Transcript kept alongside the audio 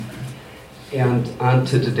And on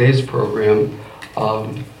to today's program,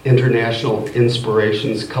 International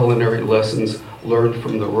Inspirations, Culinary Lessons Learned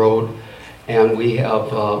from the Road. And we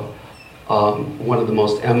have one of the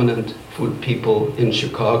most eminent food people in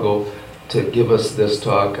Chicago to give us this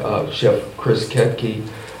talk, Chef Chris Ketke,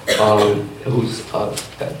 who's a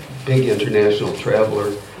big international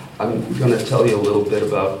traveler. I'm going to tell you a little bit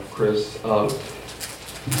about Chris.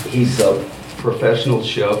 He's a professional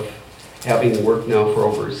chef, having worked now for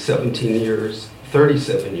over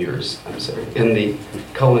 37 years, in the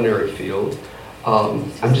culinary field.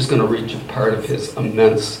 I'm just going to read you part of his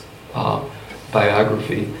immense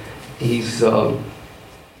biography. He's been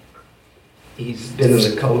in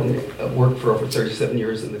the worked for over 37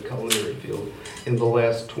 years in the culinary field. In the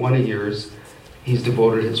last 20 years, he's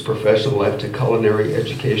devoted his professional life to culinary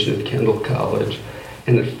education at Kendall College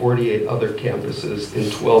and at 48 other campuses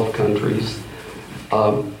in 12 countries.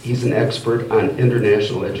 He's an expert on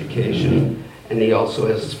international education, and he also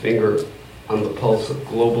has his finger on the pulse of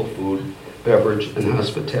global food, beverage, and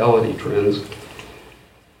hospitality trends.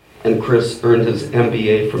 And Chris earned his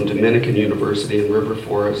MBA from Dominican University in River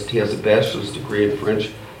Forest. He has a bachelor's degree in French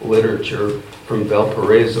literature from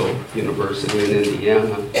Valparaiso University in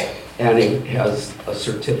Indiana, and he has a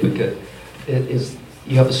certificate.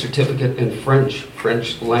 You have a certificate in French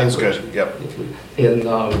language. That's good. Yep. It's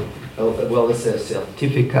a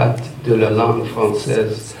Certificat de la langue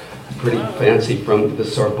française, pretty fancy, from the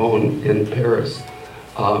Sorbonne in Paris.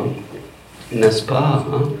 N'est-ce pas?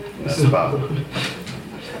 Huh? N'est-ce pas?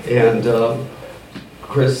 And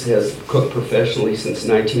Chris has cooked professionally since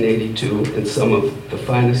 1982 in some of the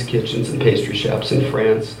finest kitchens and pastry shops in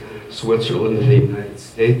France, Switzerland, and the United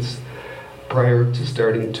States. Prior to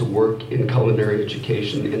starting to work in culinary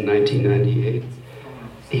education in 1998,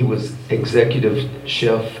 he was executive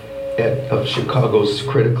chef of Chicago's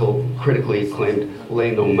critically acclaimed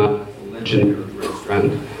Le Nomad legendary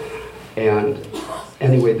restaurant. And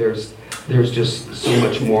anyway, there's just so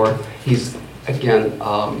much more. He's, again,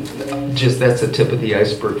 that's a tip of the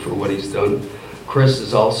iceberg for what he's done. Chris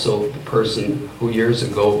is also the person who years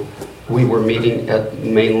ago we were meeting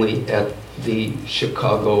mainly at the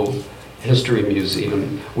Chicago History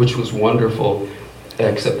Museum, which was wonderful,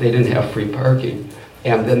 except they didn't have free parking.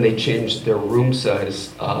 And then they changed their room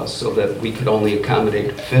size so that we could only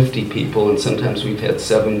accommodate 50 people, and sometimes we've had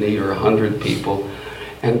 70 or 100 people.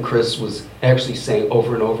 And Chris was actually saying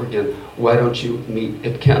over and over again, why don't you meet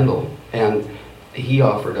at Kendall? And he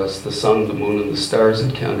offered us the sun, the moon, and the stars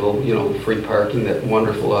at Kendall, free parking, that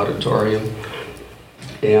wonderful auditorium.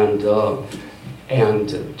 And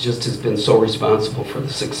just has been so responsible for the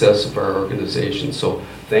success of our organization. So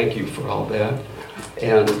thank you for all that.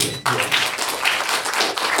 And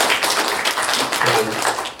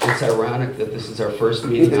it's ironic that this is our first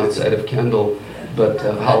meeting outside of Kendall, but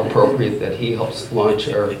how appropriate that he helps launch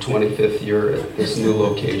our 25th year at this new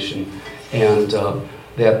location. And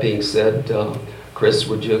that being said, Chris,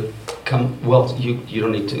 would you come? Well, you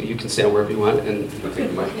don't need to. You can stand wherever you want and take the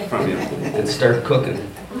mic from you and start cooking.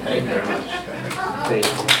 Thank you very much. Thank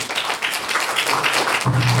you.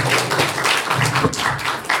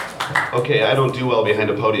 Okay, I don't do well behind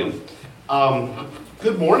a podium.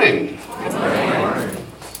 Good morning. Good morning.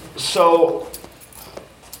 So,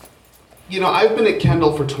 I've been at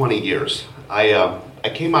Kendall for 20 years. I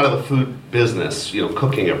came out of the food business,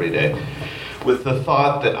 cooking every day, with the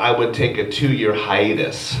thought that I would take a 2-year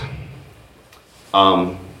hiatus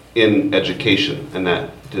in education, and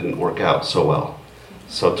that didn't work out so well.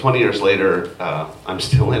 So 20 years later, I'm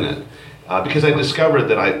still in it because I discovered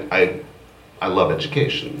that I love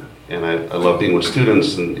education, and I love being with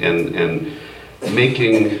students and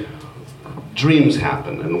making dreams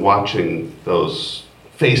happen and watching those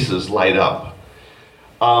faces light up,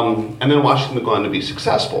 and then watching them go on to be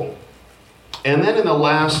successful. And then in the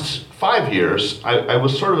last 5 years, I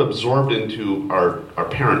was sort of absorbed into our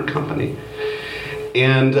parent company,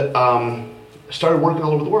 and started working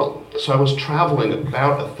all over the world. So I was traveling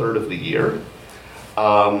about a third of the year.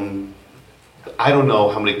 I don't know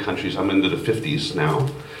how many countries, I'm into the 50s now,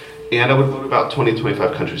 and I would go to about 20,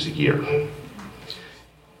 25 countries a year.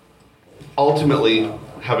 Ultimately,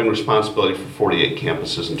 having responsibility for 48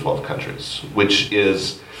 campuses in 12 countries, which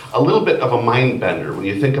is a little bit of a mind bender when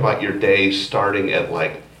you think about your day starting at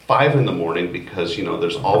like 5 in the morning because,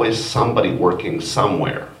 there's always somebody working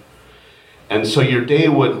somewhere. And so your day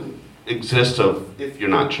would exist of, if you're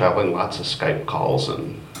not traveling, lots of Skype calls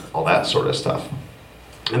and all that sort of stuff.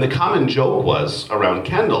 And the common joke was around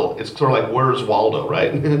Kendall, it's sort of like, where's Waldo,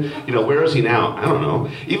 right? Where is he now? I don't know.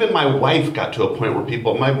 Even my wife got to a point where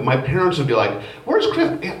my parents would be like, where's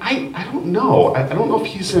Chris? I don't know. I don't know if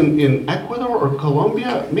he's in Ecuador or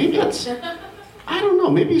Colombia. Maybe it's I don't know,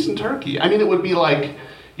 maybe he's in Turkey. I mean, it would be like,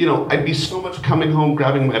 I'd be so much coming home,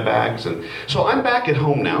 grabbing my bags. And so I'm back at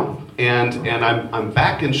home now, and I'm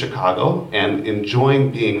back in Chicago and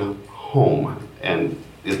enjoying being home. And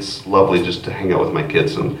it's lovely just to hang out with my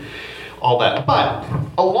kids and all that. But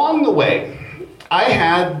along the way, I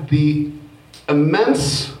had the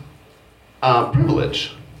immense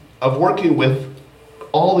privilege of working with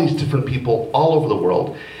all these different people all over the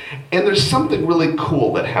world. And there's something really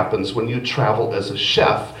cool that happens when you travel as a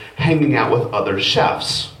chef, hanging out with other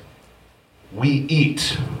chefs. We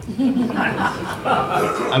eat.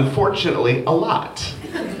 Unfortunately, a lot.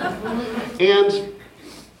 And,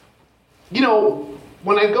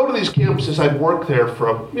 when I go to these campuses, I'd work there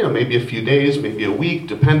for, maybe a few days, maybe a week,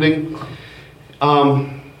 depending.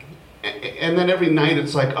 And then every night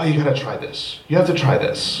it's like, oh, you gotta try this. You have to try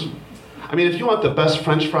this. I mean, if you want the best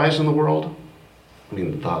French fries in the world,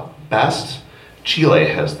 the best, Chile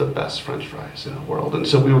has the best French fries in the world. And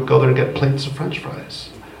so we would go there and get plates of French fries.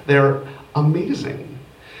 They're amazing.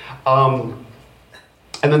 And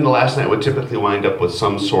then the last night would typically wind up with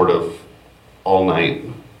some sort of all-night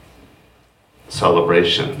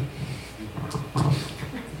celebration.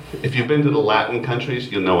 If you've been to the Latin countries,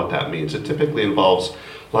 you'll know what that means. It typically involves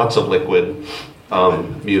lots of liquid,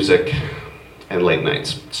 music, and late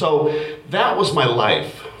nights. So that was my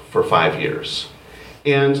life for 5 years.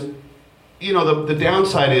 And, the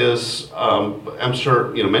downside is, I'm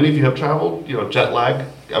sure, many of you have traveled, jet lag.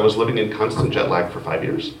 I was living in constant jet lag for 5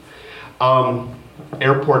 years.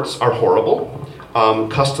 Airports are horrible.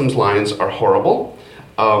 Customs lines are horrible.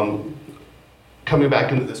 Coming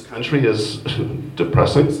back into this country is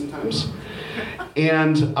depressing sometimes.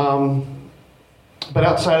 And, but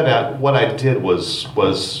outside of that, what I did was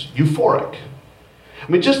euphoric.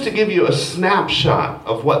 Just to give you a snapshot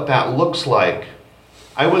of what that looks like,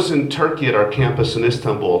 I was in Turkey at our campus in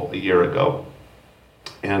Istanbul a year ago,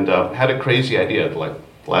 and had a crazy idea. Like,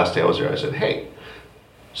 the last day I was there, I said, hey,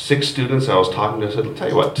 6 students I was talking to, I said, I'll tell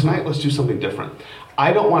you what, tonight let's do something different.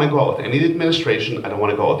 I don't want to go out with any of the administration, I don't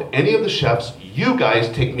want to go out with any of the chefs, you guys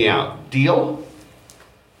take me out, deal?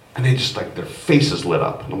 And they just, their faces lit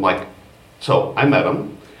up. And I'm like, so I met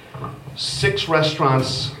them. 6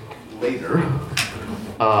 restaurants later,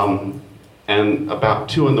 and about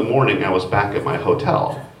 2 in the morning, I was back at my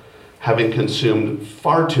hotel, having consumed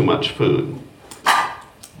far too much food.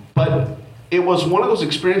 But it was one of those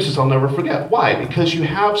experiences I'll never forget. Why? Because you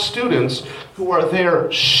have students who are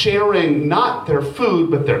there sharing not their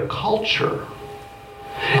food, but their culture.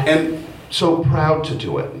 And so proud to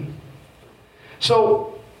do it.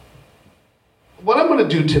 So, what I'm going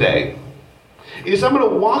to do today is I'm going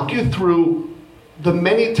to walk you through the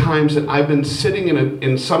many times that I've been sitting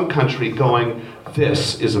in some country going,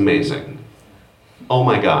 this is amazing. Oh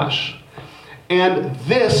my gosh. And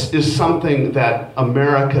this is something that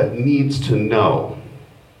America needs to know.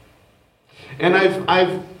 And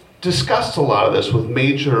I've discussed a lot of this with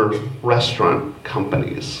major restaurant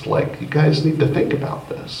companies. Like, you guys need to think about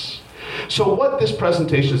this. So what this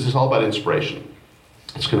presentation is all about inspiration.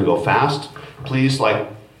 It's going to go fast. Please,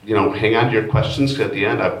 hang on to your questions, because at the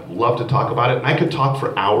end, I'd love to talk about it. And I could talk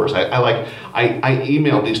for hours. I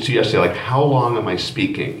emailed these two yesterday, how long am I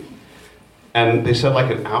speaking? And they said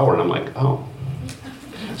an hour, and I'm like, oh.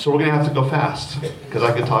 So we're gonna have to go fast, because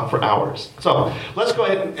I could talk for hours. So let's go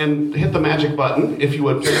ahead and hit the magic button, if you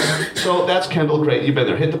would. So that's Kendall, great, you've been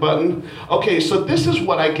there. Hit the button. Okay, so this is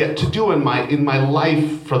what I get to do in my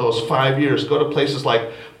life for those 5 years. Go to places like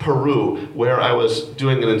Peru, where I was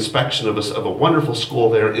doing an inspection of a wonderful school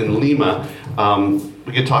there in Lima.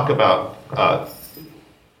 We could talk about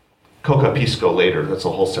coca pisco later. That's a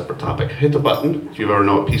whole separate topic. Hit the button if you ever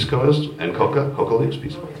know what pisco is, and coca leaves,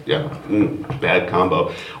 pisco. Yeah, bad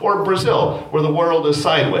combo. Or Brazil, where the world is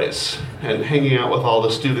sideways, and hanging out with all the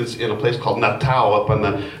students in a place called Natal up on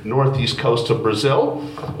the northeast coast of Brazil.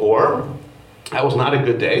 Or, that was not a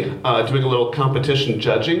good day, doing a little competition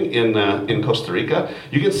judging in Costa Rica.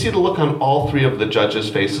 You can see the look on all 3 of the judges'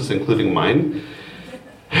 faces, including mine.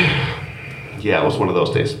 Yeah, it was one of those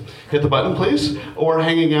days. Hit the button, please. Or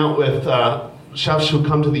hanging out with chefs who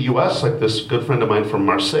come to the U.S., like this good friend of mine from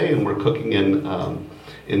Marseille, and we're cooking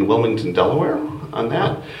in Wilmington, Delaware on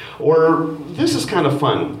that. Or this is kind of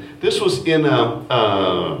fun. This was in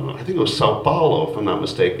I think it was Sao Paulo, if I'm not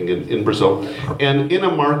mistaken, in Brazil, and in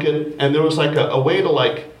a market, and there was a way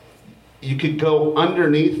to you could go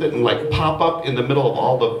underneath it and pop up in the middle of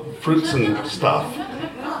all the fruits and stuff.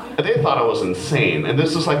 And they thought I was insane. And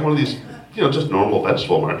this is one of these, just normal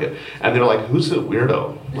vegetable market. And they're like, who's the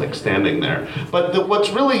weirdo, standing there? But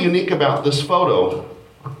what's really unique about this photo,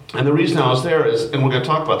 and the reason I was there is, and we're going to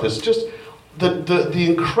talk about this, just the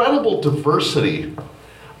incredible diversity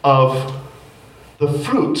of the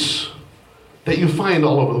fruits that you find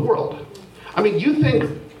all over the world. I mean, you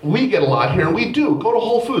think we get a lot here, and we do. Go to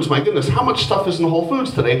Whole Foods. My goodness, how much stuff is in Whole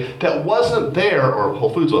Foods today that wasn't there, or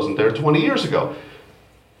Whole Foods wasn't there 20 years ago,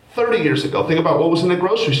 30 years ago. Think about what was in the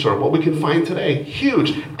grocery store, what we can find today.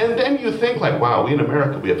 Huge. And then you think like, wow, we in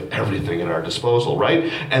America, we have everything at our disposal, right?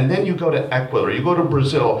 And then you go to Ecuador, you go to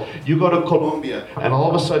Brazil, you go to Colombia, and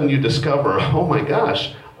all of a sudden you discover, oh my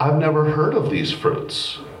gosh, I've never heard of these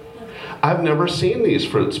fruits. I've never seen these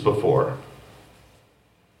fruits before.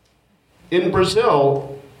 In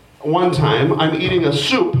Brazil, one time, I'm eating a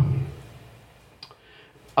soup.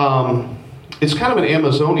 It's kind of an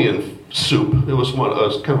Amazonian soup. It was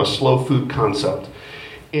kind of a slow food concept.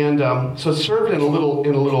 And so it's served in a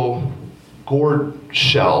little gourd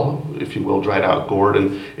shell, if you will, dried out gourd.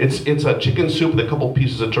 And it's a chicken soup with a couple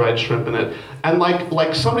pieces of dried shrimp in it. And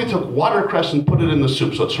like somebody took watercress and put it in the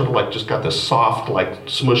soup, so it's sort of like just got this soft, like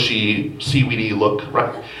smushy, seaweedy look,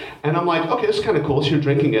 right? And I'm like, okay, this is kind of cool, so you're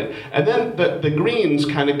drinking it. And then the greens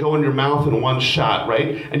kind of go in your mouth in one shot,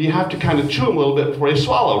 right? And you have to kind of chew them a little bit before you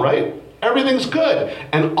swallow, right? Everything's good.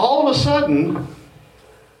 And all of a sudden,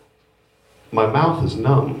 my mouth is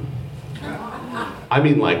numb. I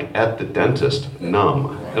mean, like at the dentist,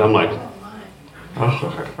 numb. And I'm like,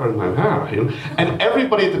 and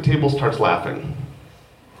everybody at the table starts laughing.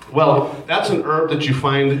 Well, that's an herb that you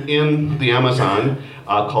find in the Amazon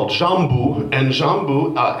called jambu, and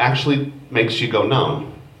jambu actually makes you go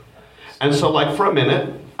numb. And so like for a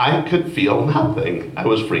minute, I could feel nothing. I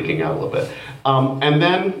was freaking out a little bit. And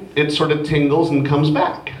then it sort of tingles and comes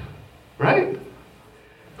back, right?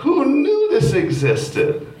 Who knew this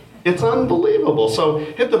existed? It's unbelievable. So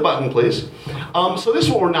hit the button, please. So this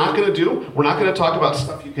is what we're not going to do. We're not going to talk about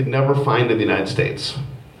stuff you could never find in the United States.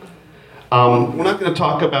 We're not going to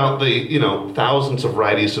talk about the thousands of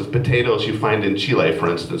varieties of potatoes you find in Chile, for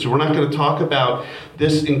instance. We're not going to talk about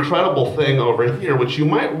this incredible thing over here, which you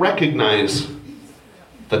might recognize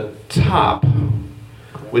the top,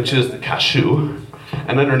 which is the cashew,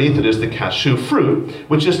 and underneath it is the cashew fruit,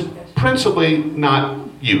 which is principally not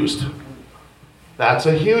used. That's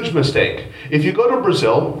a huge mistake. If you go to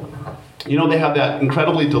Brazil, they have that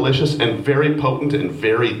incredibly delicious and very potent and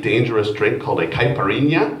very dangerous drink called a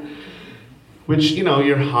caipirinha, which,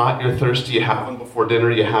 you're hot, you're thirsty, you have one before dinner,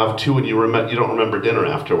 you have two, and you don't remember dinner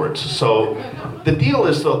afterwards. So the deal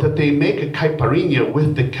is, though, that they make a caipirinha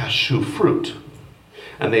with the cashew fruit.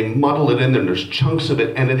 And they muddle it in there, and there's chunks of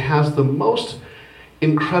it, and it has the most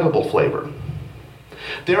incredible flavor.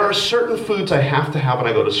 There are certain foods I have to have when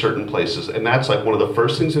I go to certain places, and that's like one of the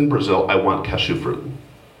first things in Brazil, I want cashew fruit.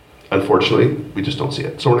 Unfortunately, we just don't see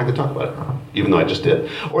it, so we're not going to talk about it, even though I just did.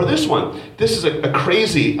 Or this one. This is a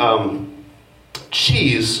crazy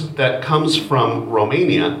cheese that comes from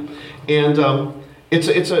Romania, and we'll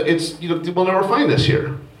never find this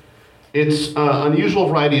here. It's an unusual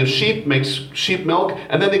variety of sheep, makes sheep milk,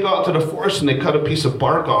 and then they go out to the forest and they cut a piece of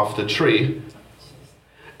bark off the tree,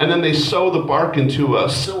 and then they sew the bark into a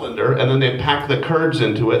cylinder, and then they pack the curds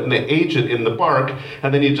into it, and they age it in the bark,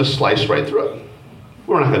 and then you just slice right through it.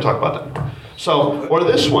 We're not going to talk about that. So, or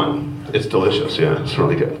this one, it's delicious, yeah, it's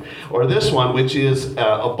really good. Or this one, which is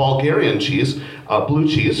a Bulgarian cheese, blue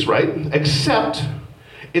cheese, right? Except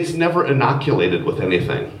it's never inoculated with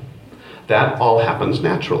anything. That all happens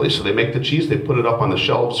naturally. So they make the cheese, they put it up on the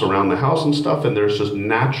shelves around the house and stuff, and there's just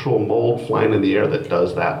natural mold flying in the air that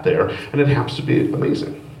does that there, and it happens to be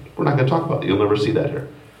amazing. We're not going to talk about it. You'll never see that here.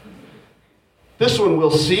 This one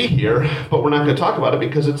we'll see here, but we're not going to talk about it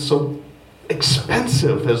because it's so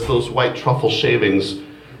expensive as those white truffle shavings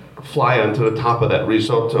fly onto the top of that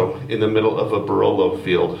risotto in the middle of a Barolo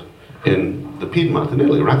field in the Piedmont in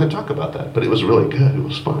Italy. We're not going to talk about that, but it was really good. It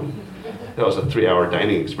was fun. That was a 3-hour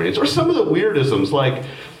dining experience. Or some of the weirdisms, like,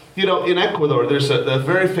 in Ecuador, there's a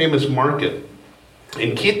very famous market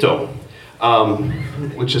in Quito,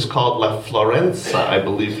 which is called La Florencia, I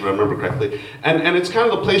believe, if I remember correctly. And it's kind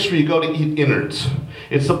of the place where you go to eat innards.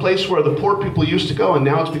 It's the place where the poor people used to go, and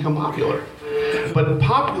now it's become popular. But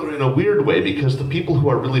popular in a weird way, because the people who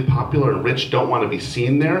are really popular and rich don't want to be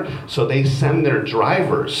seen there, so they send their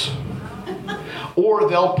drivers. Or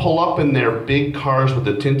they'll pull up in their big cars with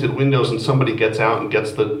the tinted windows, and somebody gets out and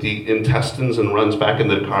gets the intestines and runs back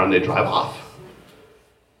into the car, and they drive off.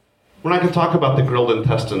 We're not going to talk about the grilled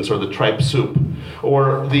intestines or the tripe soup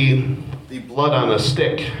or the blood on a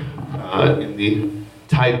stick in the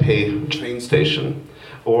Taipei train station,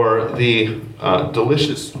 or the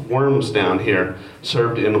delicious worms down here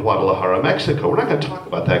served in Guadalajara, Mexico. We're not going to talk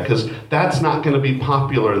about that because that's not going to be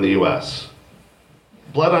popular in the US.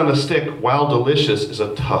 blood on a stick, while delicious, is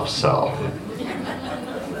a tough sell.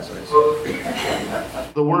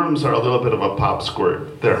 The worms are a little bit of a pop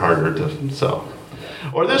squirt. They're harder to sell.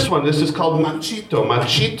 Or this one, this is called machito.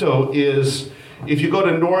 Machito is, if you go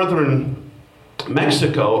to northern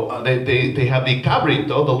Mexico, they have the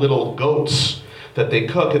cabrito, the little goats that they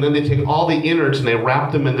cook, and then they take all the innards and they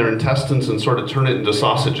wrap them in their intestines and sort of turn it into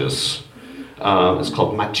sausages. It's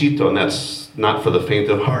called machito, and that's not for the faint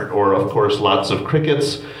of heart. Or, of course, lots of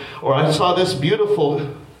crickets. Or I saw this beautiful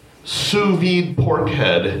sous vide pork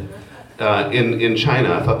head in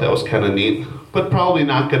China. I thought that was kind of neat, but probably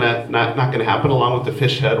not gonna happen, along with the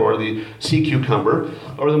fish head or the sea cucumber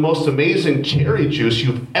or the most amazing cherry juice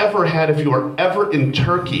you've ever had if you are ever in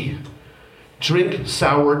Turkey. Drink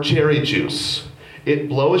sour cherry juice. It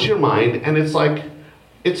blows your mind, and it's like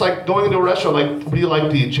going into a restaurant. Like, do you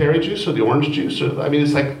like the cherry juice or the orange juice? Or, I mean,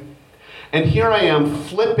 it's like, and here I am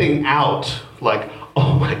flipping out, like,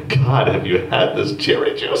 oh my God, have you had this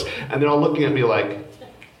cherry juice? And they're all looking at me like,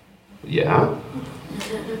 yeah.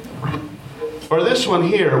 Or this one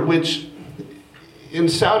here, which in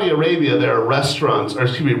Saudi Arabia there are restaurants, or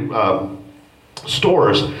excuse me,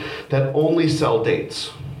 stores that only sell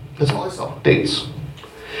dates. That's all they sell, dates.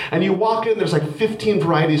 And you walk in, there's like 15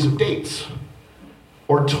 varieties of dates,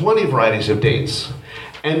 or 20 varieties of dates.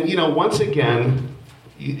 And once again,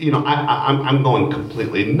 I'm going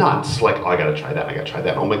completely nuts. Like, oh, I gotta try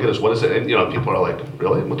that. Oh my goodness, what is it? And people are like,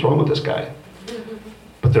 really? What's wrong with this guy?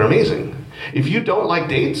 But they're amazing. If you don't like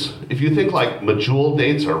dates, if you think like medjool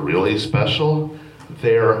dates are really special,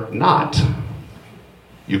 they're not.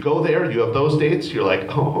 You go there, you have those dates, you're like,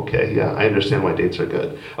 oh, okay, yeah, I understand why dates are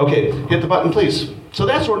good. Okay, hit the button, please. So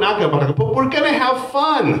that's what we're not going to do, but we're going to have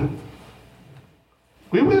fun.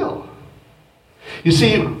 We will. You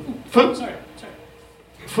see,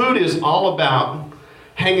 food is all about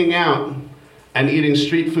hanging out and eating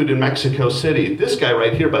street food in Mexico City. This guy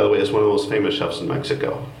right here, by the way, is one of the most famous chefs in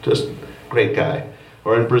Mexico. Just great guy.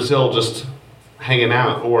 Or in Brazil, just hanging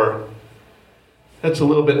out. Or that's a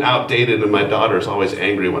little bit outdated, and my daughter's always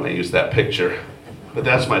angry when I use that picture. But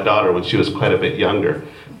that's my daughter when she was quite a bit younger.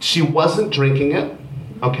 She wasn't drinking it,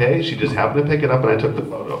 okay? She just happened to pick it up, and I took the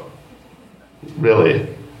photo. Really?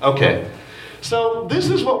 Okay. So this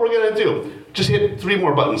is what we're going to do. Just hit 3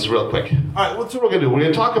 more buttons real quick. All right, that's what we're going to do. We're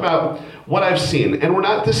going to talk about what I've seen. And I'm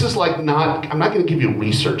not going to give you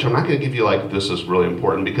research. I'm not going to give you this is really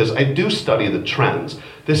important, because I do study the trends.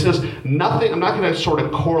 This is nothing, I'm not going to sort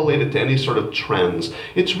of correlate it to any sort of trends.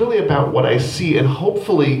 It's really about what I see, and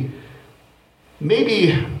hopefully,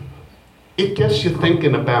 maybe it gets you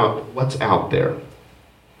thinking about what's out there.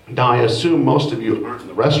 Now, I assume most of you aren't in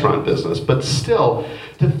the restaurant business, but still,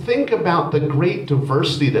 to think about the great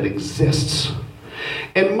diversity that exists.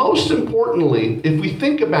 And most importantly, if we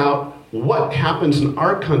think about what happens in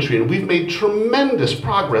our country, and we've made tremendous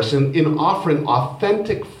progress in offering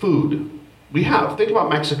authentic food. We have. Think about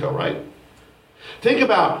Mexico, right? Think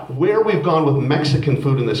about where we've gone with Mexican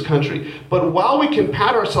food in this country. But while we can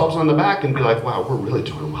pat ourselves on the back and be like, wow, we're really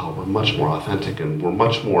doing well, we're much more authentic, and we're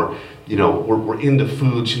much more, we're into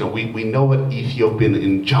foods, we know what Ethiopian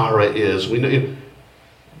injera is,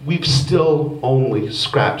 we've still only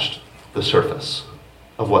scratched the surface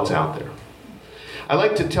of what's out there. I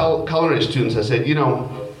like to tell culinary students, I said,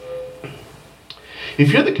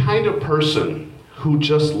 if you're the kind of person who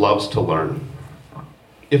just loves to learn,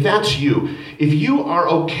 if that's you, if you are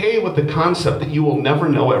okay with the concept that you will never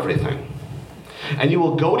know everything, and you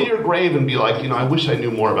will go to your grave and be like, I wish I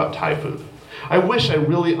knew more about Thai food. I wish I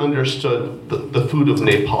really understood the food of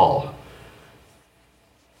Nepal.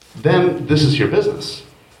 Then this is your business.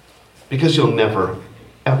 Because you'll never,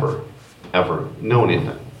 ever, ever know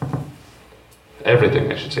anything.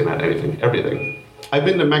 Everything, I should say, not anything, everything. I've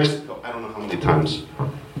been to Mexico, I don't know how many times.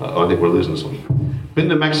 I think we're losing this one. Been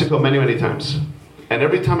to Mexico many, many times. And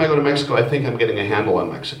every time I go to Mexico, I think I'm getting a handle on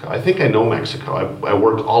Mexico. I think I know Mexico. I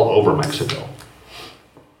worked all over Mexico.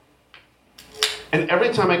 And every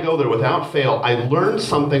time I go there, without fail, I learned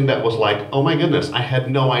something that was like, oh my goodness, I had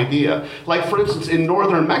no idea. Like, for instance, in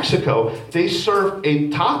northern Mexico, they serve a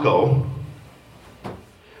taco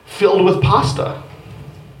filled with pasta.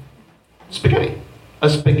 Spaghetti. A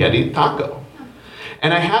spaghetti taco.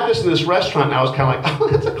 And I had this in this restaurant, and I was kind of like, oh,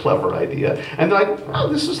 that's a clever idea. And they're like, oh,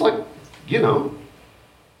 this is like,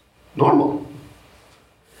 normal.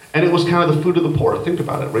 And it was kind of the food of the poor. Think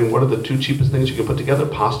about it. I mean, what are the 2 cheapest things you can put together?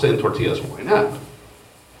 Pasta and tortillas. Why not?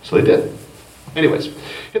 So they did. Anyways,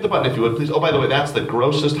 hit the button if you would, please. Oh, by the way, that's the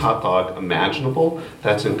grossest hot dog imaginable.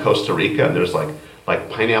 That's in Costa Rica, and there's like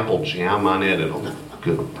pineapple jam on it, and oh,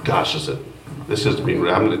 good gosh, they're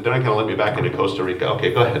not going to let me back into Costa Rica.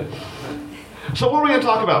 Okay, go ahead. So what are we going to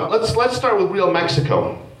talk about? Let's start with real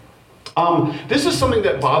Mexico. This is something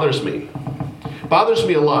that bothers me. Bothers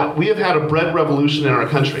me a lot. We have had a bread revolution in our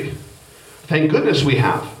country. Thank goodness we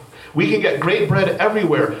have. We can get great bread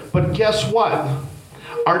everywhere, but guess what?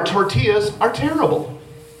 Our tortillas are terrible.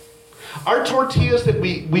 Our tortillas that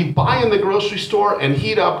we buy in the grocery store and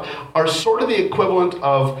heat up are sort of the equivalent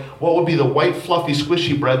of what would be the white, fluffy,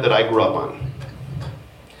 squishy bread that I grew up on.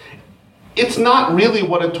 It's not really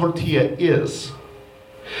what a tortilla is.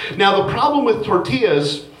 Now, the problem with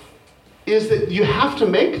tortillas is that you have to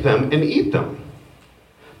make them and eat them.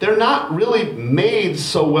 They're not really made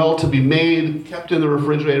so well to be made, kept in the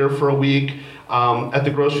refrigerator for a week at the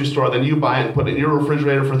grocery store, then you buy it and put it in your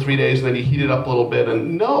refrigerator for 3 days, and then you heat it up a little bit,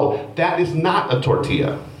 and no, that is not a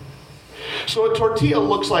tortilla. So a tortilla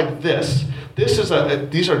looks like this.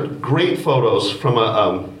 These are great photos from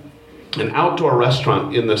an outdoor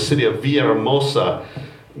restaurant in the city of Villahermosa,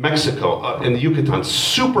 Mexico, in the Yucatan.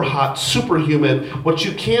 Super hot, super humid. What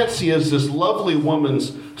you can't see is this lovely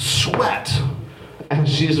woman's sweat as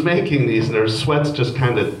she's making these, and her sweat's just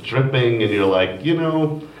kind of dripping, and you're like, you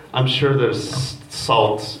know, I'm sure there's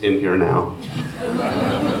salt in here now.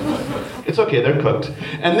 It's okay, they're cooked.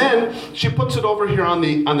 And then she puts it over here on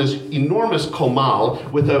this enormous comal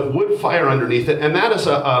with a wood fire underneath it, and that is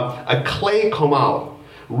a clay comal.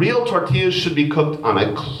 Real tortillas should be cooked on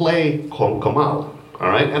a clay comal. All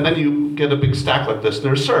right, and then you get a big stack like this, and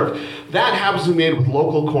they're served. That happens to be made with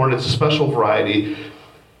local corn. It's a special variety.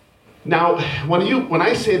 Now, when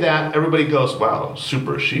I say that, everybody goes, wow,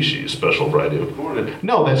 super shishi, special variety of corn.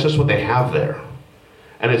 No, that's just what they have there.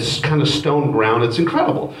 And it's kind of stone ground. It's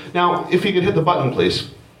incredible. Now, if you could hit the button, please.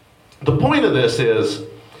 The point of this is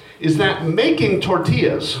that making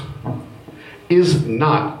tortillas is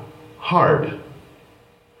not hard.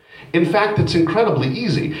 In fact, it's incredibly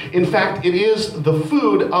easy. In fact, it is the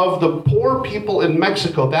food of the poor people in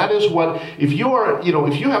Mexico. That is what, if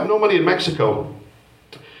you have no money in Mexico,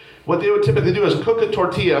 what they would typically do is cook a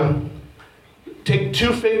tortilla, take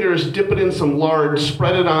 2 fingers, dip it in some lard,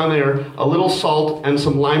 spread it on there, a little salt, and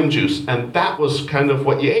some lime juice, and that was kind of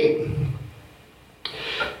what you ate.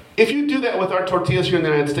 If you do that with our tortillas here in the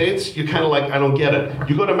United States, you're kind of like, I don't get it.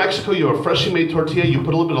 You go to Mexico, you have a freshly made tortilla, you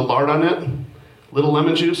put a little bit of lard on it, little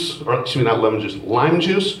lemon juice, or excuse me, not lemon juice, lime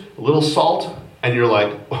juice, a little salt, and you're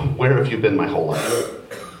like, where have you been my whole life?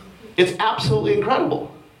 It's absolutely incredible.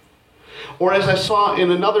 Or as I saw in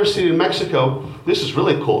another city in Mexico, this is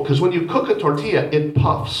really cool, because when you cook a tortilla, it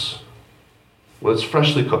puffs. When it's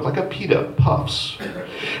freshly cooked, like a pita, puffs.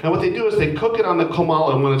 And what they do is they cook it on the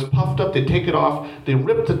comal, and when it's puffed up, they take it off, they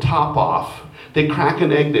rip the top off, they crack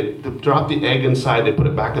an egg, they drop the egg inside, they put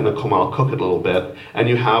it back in the comal, cook it a little bit, and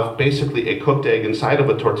you have basically a cooked egg inside of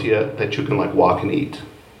a tortilla that you can like walk and eat.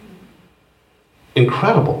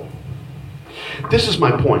 Incredible. This is my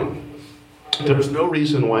point. There's no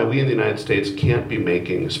reason why we in the United States can't be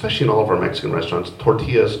making, especially in all of our Mexican restaurants,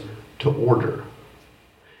 tortillas to order.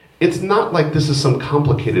 It's not like this is some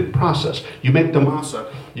complicated process. You make the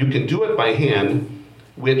masa, you can do it by hand,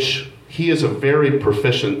 which he is a very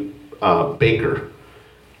proficient baker.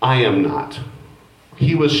 I am not.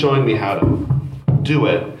 He was showing me how to do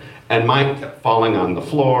it, and mine kept falling on the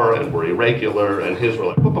floor and were irregular, and his were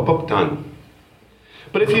like, boop, boop, boop, done.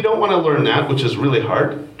 But if you don't want to learn that, which is really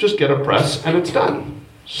hard, just get a press and it's done.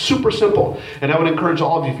 Super simple. And I would encourage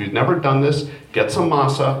all of you, if you've never done this, get some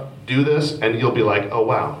masa, do this, and you'll be like, oh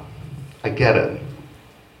wow, I get it.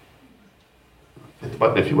 Hit the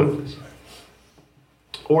button if you would, please.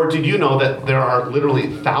 Or did you know that there are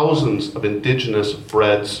literally thousands of indigenous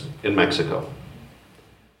breads in Mexico?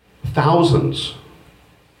 Thousands.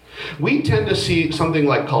 We tend to see something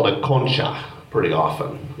called a concha pretty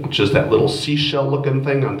often, which is that little seashell looking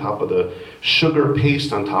thing on top of the sugar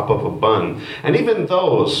paste on top of a bun. And even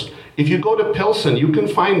those, if you go to Pilsen, you can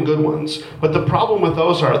find good ones. But the problem with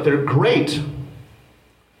those are they're great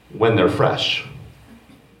when they're fresh.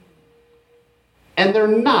 And they're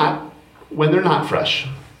not when they're not fresh.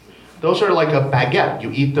 Those are like a baguette.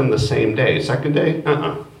 You eat them the same day. Second day?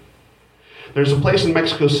 There's a place in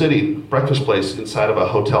Mexico City, breakfast place inside of a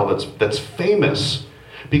hotel that's famous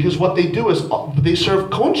because what they do is they serve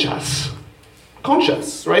conchas.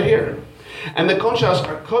 Conchas, right here. And the conchas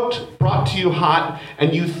are cooked, brought to you hot,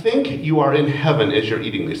 and you think you are in heaven as you're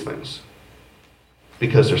eating these things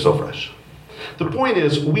because they're so fresh. The point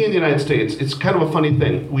is, we in the United States, it's kind of a funny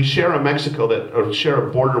thing. We share share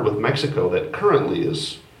a border with Mexico that currently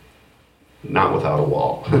is not without a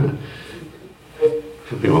wall.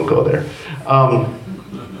 We won't go there.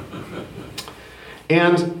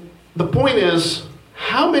 And the point is,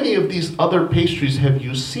 how many of these other pastries have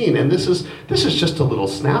you seen? And this is just a little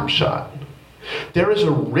snapshot. There is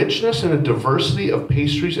a richness and a diversity of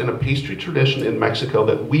pastries and a pastry tradition in Mexico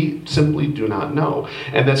that we simply do not know.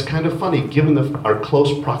 And that's kind of funny given our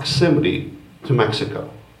close proximity to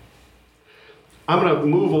Mexico. I'm going to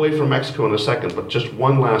move away from Mexico in a second, but just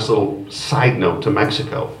one last little side note to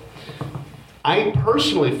Mexico. I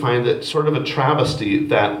personally find it sort of a travesty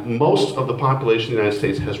that most of the population of the United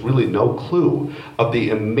States has really no clue of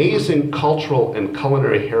the amazing cultural and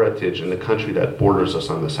culinary heritage in the country that borders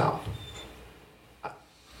us on the south.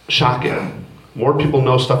 Shocking. More people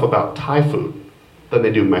know stuff about Thai food than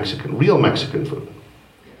they do real Mexican food.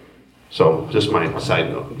 So, just my side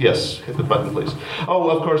note. Yes, hit the button, please. Oh,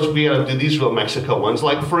 of course, we gotta do these real Mexico ones.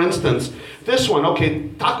 Like, for instance, this one, okay,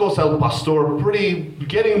 Tacos al Pastor,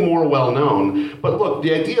 getting more well-known. But look,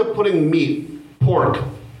 the idea of putting pork,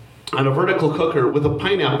 on a vertical cooker with a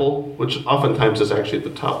pineapple, which oftentimes is actually at the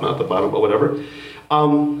top, not the bottom, but whatever,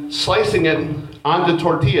 slicing it onto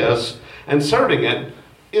tortillas and serving it,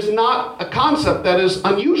 is not a concept that is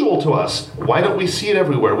unusual to us. Why don't we see it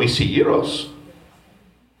everywhere? We see gyros.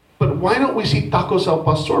 But why don't we see tacos al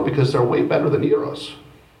pastor? Because they're way better than gyros.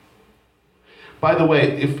 By the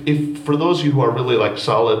way, if for those of you who are really like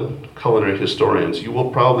solid culinary historians, you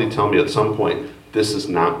will probably tell me at some point, this is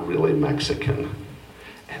not really Mexican.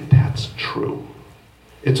 And that's true.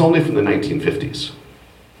 It's only from the 1950s,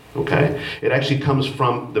 okay? It actually comes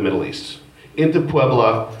from the Middle East. Into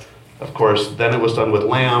Puebla, of course, then it was done with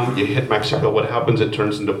lamb. You hit Mexico, what happens? It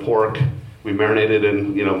turns into pork. We marinate it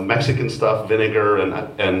in, Mexican stuff, vinegar and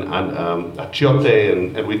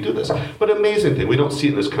achiote, and we do this. But amazing thing, we don't see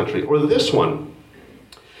it in this country. Or this one.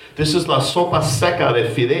 This is la sopa seca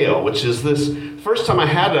de fideo, which is this. First time I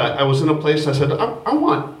had it, I was in a place, I said, I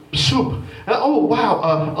want soup. And, oh,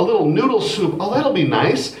 wow, a little noodle soup. Oh, that'll be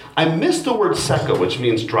nice. I missed the word seca, which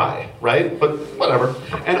means dry, right? But whatever.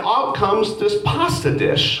 And out comes this pasta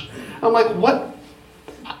dish. I'm like, what?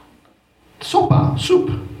 Sopa,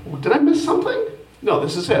 soup. Did I miss something? No,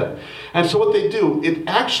 this is it. And so what they do, it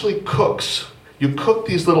actually cooks. You cook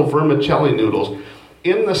these little vermicelli noodles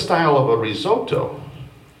in the style of a risotto.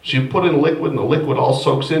 So you put in liquid, and the liquid all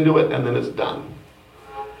soaks into it, and then it's done.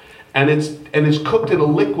 And it's cooked in a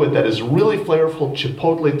liquid that is really flavorful,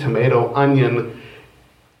 chipotle, tomato, onion.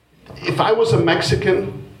 If I was a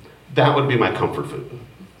Mexican, that would be my comfort food.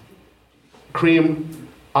 Cream,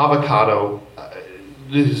 avocado.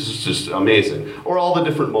 This is just amazing. Or all the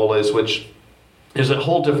different moles, which is a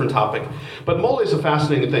whole different topic. But mole is a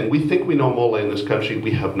fascinating thing. We think we know mole in this country.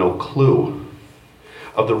 We have no clue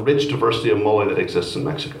of the rich diversity of mole that exists in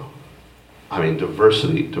Mexico. I mean,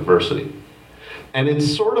 diversity. And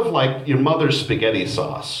it's sort of like your mother's spaghetti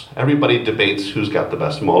sauce. Everybody debates who's got the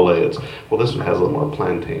best mole. It's, well, this one has a little more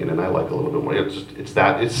plantain, and I like a little bit more.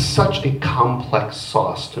 It's such a complex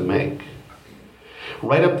sauce to make.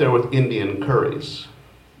 Right up there with Indian curries.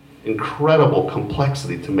 Incredible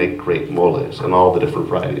complexity to make great moles and all the different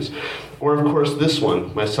varieties. Or of course this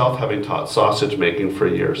one, myself having taught sausage making for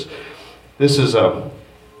years. This is a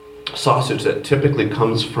sausage that typically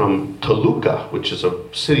comes from Toluca, which is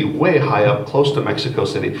a city way high up close to Mexico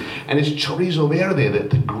City. And it's chorizo verde,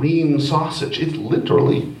 the green sausage. It's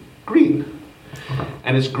literally green.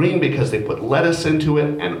 And it's green because they put lettuce into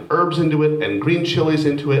it and herbs into it and green chilies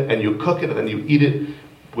into it, and you cook it and then you eat it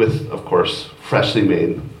with, of course, freshly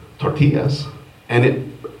made tortillas.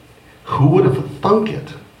 And who would have thunk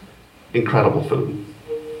it? Incredible food.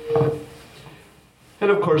 And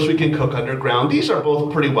of course we can cook underground. These are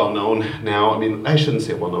both pretty well known now. I mean, I shouldn't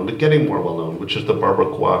say well known, but getting more well known, which is the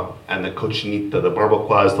barbacoa and the cochinita. The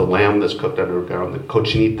barbacoa is the lamb that's cooked underground. The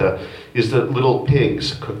cochinita is the little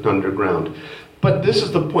pigs cooked underground. But this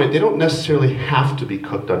is the point. They don't necessarily have to be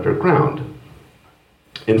cooked underground.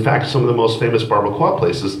 In fact, some of the most famous barbacoa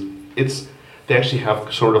places, they actually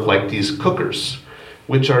have sort of like these cookers,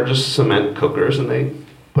 which are just cement cookers, and they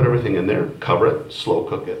put everything in there, cover it, slow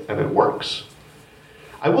cook it, and it works.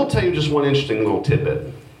 I will tell you just one interesting little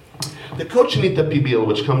tidbit. The cochinita pibil,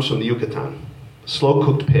 which comes from the Yucatan,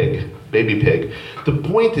 slow-cooked pig, baby pig, the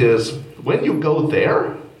point is, when you go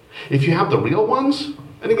there, if you have the real ones,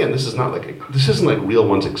 and again, this isn't like real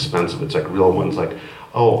ones expensive, it's like real ones like,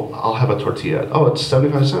 oh, I'll have a tortilla. Oh, it's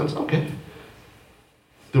 75 cents, okay.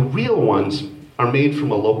 The real ones are made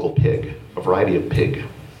from a local pig, a variety of pig,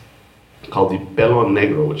 called the pelo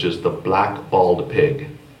negro, which is the black bald pig.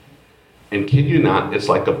 And kid you not, it's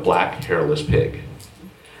like a black hairless pig.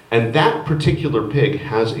 And that particular pig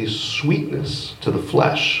has a sweetness to the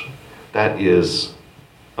flesh that is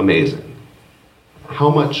amazing. How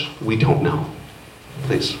much, we don't know.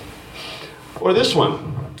 Please. Or this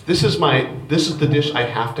one. This is the dish I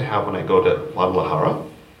have to have when I go to Guadalajara.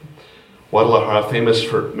 Guadalajara, famous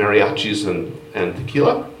for mariachis and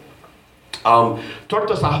tequila.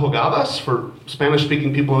 Tortas ahogadas for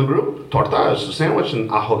Spanish-speaking people in the group. Torta is a sandwich, and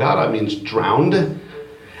ahogada means drowned.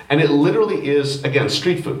 And it literally is, again,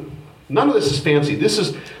 street food. None of this is fancy.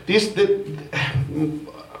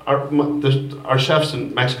 Our chefs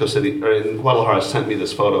in Mexico City, or in Guadalajara, sent me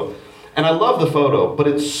this photo. And I love the photo, but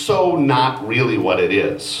it's so not really what it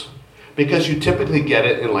is. Because you typically get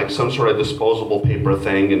it in like some sort of disposable paper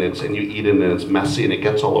thing, and you eat it and it's messy and it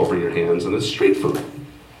gets all over your hands, and it's street food.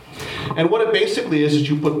 And what it basically is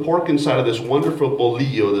you put pork inside of this wonderful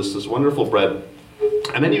bolillo, this wonderful bread,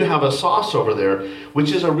 and then you have a sauce over there,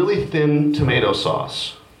 which is a really thin tomato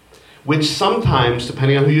sauce, which sometimes,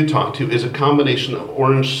 depending on who you talk to, is a combination of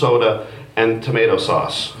orange soda and tomato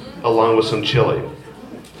sauce, along with some chili.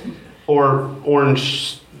 Or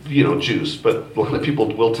orange, juice, but a lot of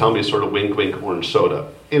people will tell me sort of wink, wink, orange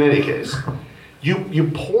soda. In any case,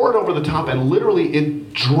 you pour it over the top and literally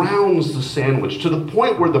it drowns the sandwich to the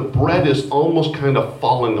point where the bread is almost kind of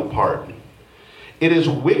falling apart. It is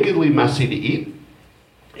wickedly messy to eat.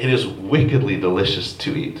 It is wickedly delicious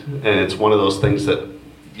to eat. And it's one of those things that,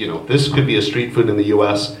 this could be a street food in the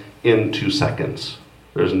US in 2 seconds.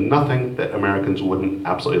 There's nothing that Americans wouldn't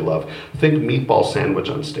absolutely love. Think meatball sandwich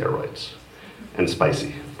on steroids. And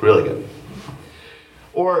spicy. Really good.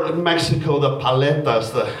 Or in Mexico, the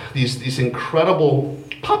paletas, these incredible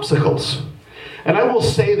popsicles. And I will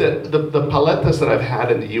say that the paletas that I've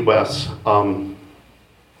had in the US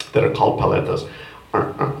that are called paletas,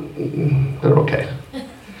 they're okay.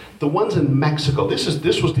 The ones in Mexico, this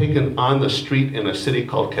was taken on the street in a city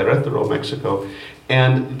called Querétaro, Mexico,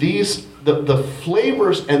 and the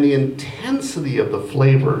flavors and the intensity of the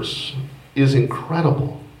flavors is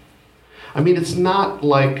incredible. I mean, it's not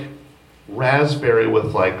like raspberry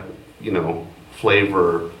with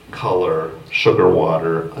flavor, color, sugar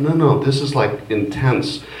water. No, this is like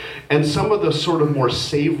intense. And some of the sort of more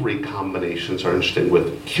savory combinations are interesting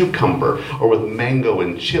with cucumber or with mango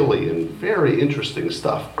and chili and very interesting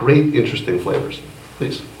stuff. Great, interesting flavors.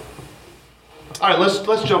 Please. All right,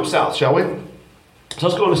 let's jump south, shall we? So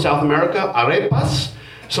let's go into South America. Arepas.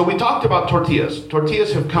 So we talked about tortillas.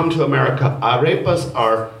 Tortillas have come to America. Arepas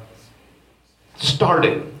are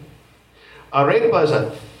starting. Arepa is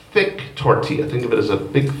a thick tortilla. Think of it as a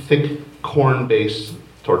big, thick corn-based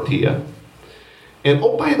tortilla. And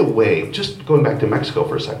oh, by the way, just going back to Mexico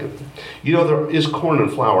for a second, there is corn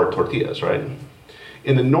and flour tortillas, right?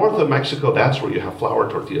 In the north of Mexico, that's where you have flour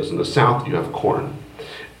tortillas. In the south, you have corn.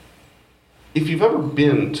 If you've ever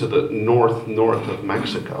been to the north of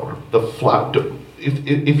Mexico,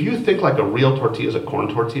 if you think like a real tortilla is a corn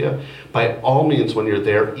tortilla, by all means, when you're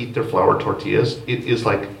there, eat their flour tortillas. It is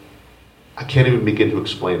like, I can't even begin to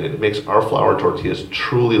explain it. It makes our flour tortillas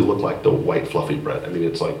truly look like the white fluffy bread. I mean,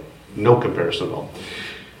 it's like no comparison at all.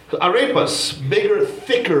 Arepas, bigger,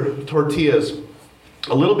 thicker tortillas,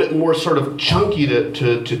 a little bit more sort of chunky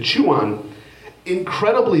to chew on,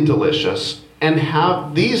 incredibly delicious,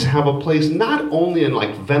 and these have a place not only in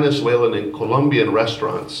like Venezuelan and Colombian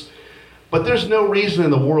restaurants, but there's no reason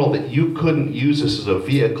in the world that you couldn't use this as a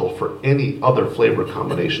vehicle for any other flavor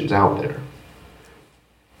combinations out there.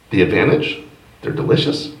 The advantage, they're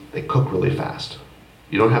delicious, they cook really fast.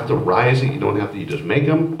 You don't have to rise it, you just make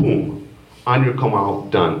them, boom, on your comal,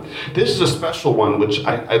 done. This is a special one, which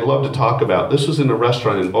I'd love to talk about. This was in a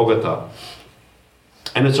restaurant in Bogota.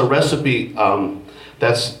 And it's a recipe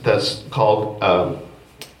that's called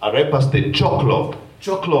arepas de choclo.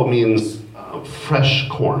 Choclo means fresh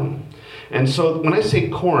corn. And so when I say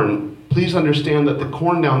corn, please understand that the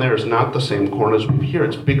corn down there is not the same corn as we here.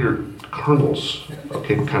 It's bigger kernels,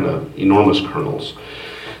 okay, kind of enormous kernels.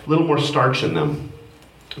 A little more starch in them,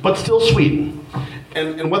 but still sweet.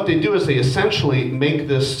 And what they do is they essentially make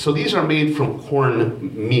this, so these are made from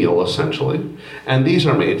corn meal, essentially, and these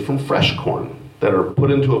are made from fresh corn that are put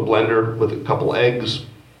into a blender with a couple eggs,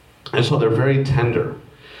 and so they're very tender.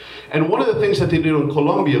 And one of the things that they do in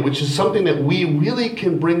Colombia, which is something that we really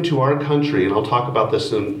can bring to our country, and I'll talk about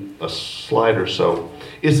this in a slide or so,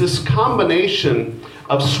 is this combination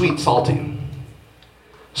of sweet salty.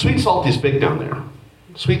 Sweet salty is big down there.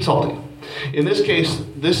 Sweet salty. In this case,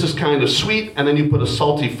 this is kind of sweet, and then you put a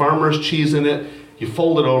salty farmer's cheese in it, you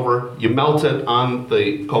fold it over, you melt it on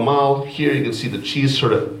the comal. Here you can see the cheese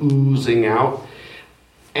sort of oozing out,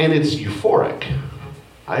 and it's euphoric.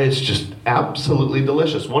 It's just absolutely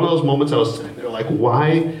delicious. One of those moments I was sitting there like,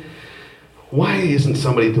 why isn't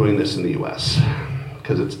somebody doing this in the US?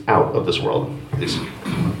 Because it's out of this world.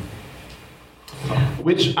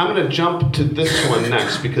 Which I'm going to jump to this one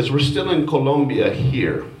next because we're still in Colombia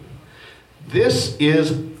here. This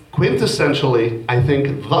is quintessentially, I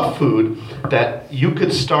think, the food that you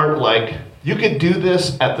could start like, you could do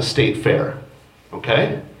this at the state fair,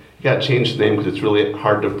 okay? You gotta change the name because it's really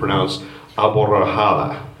hard to pronounce,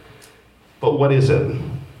 aborrajada. But what is it?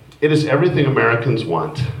 It is everything Americans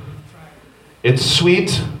want. It's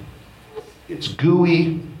sweet, it's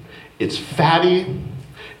gooey, it's fatty,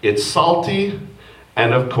 it's salty,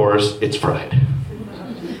 and of course, it's fried.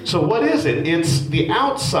 So what is it? It's the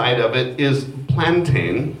outside of it is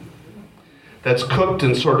plantain that's cooked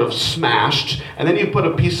and sort of smashed, and then you put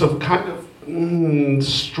a piece of kind of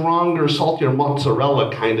stronger, saltier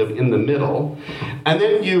mozzarella kind of in the middle, and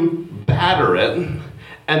then you batter it,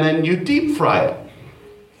 and then you deep fry it.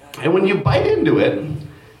 And when you bite into it,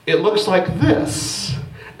 it looks like this,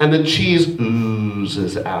 and the cheese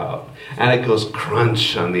oozes out, and it goes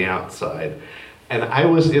crunch on the outside. And I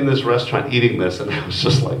was in this restaurant eating this, and I was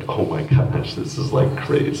just like, oh my gosh, this is like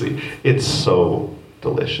crazy. It's so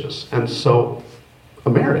delicious and so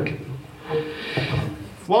American.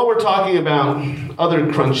 While we're talking about other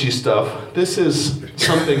crunchy stuff, this is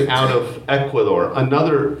something out of Ecuador,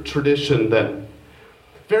 another tradition that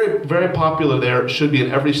very, very popular there, should be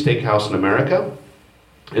in every steakhouse in America.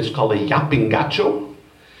 It's called a yapingacho.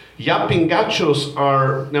 Yapingachos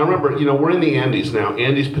are, now remember, we're in the Andes now.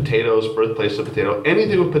 Andes potatoes, birthplace of potato.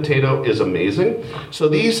 Anything with potato is amazing. So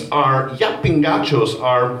these are, yapingachos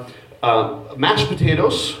are mashed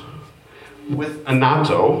potatoes with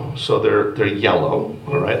anato, so they're yellow,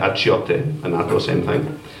 all right, achiote, anato, same thing,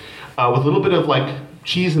 with a little bit of like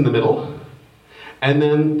cheese in the middle, and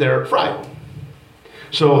then they're fried.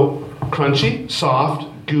 So crunchy, soft,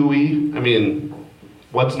 gooey, I mean,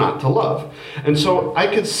 what's not to love? And so I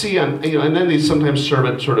could see on, and then they sometimes serve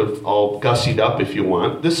it sort of all gussied up if you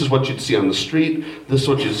want. This is what you'd see on the street. This is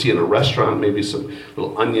what you'd see in a restaurant, maybe some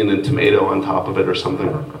little onion and tomato on top of it or something.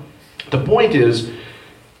 The point is,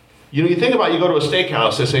 you think about, you go to a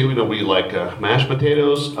steakhouse, they say, we like mashed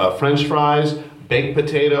potatoes, French fries, baked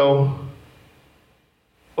potato,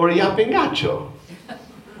 or a yapingacho.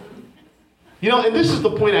 And this is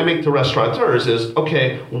the point I make to restaurateurs is,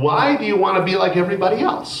 okay, why do you want to be like everybody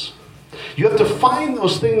else? You have to find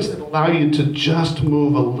those things that allow you to just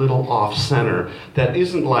move a little off center that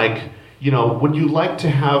isn't like, would you like to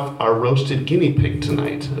have our roasted guinea pig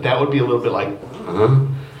tonight? That would be a little bit like,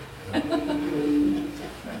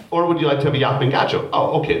 Or would you like to have a yapingacho?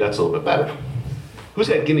 Oh, okay, that's a little bit better. Who's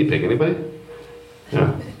had guinea pig? Anybody?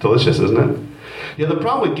 Yeah, delicious, isn't it? Yeah, the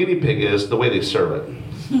problem with guinea pig is the way they serve it.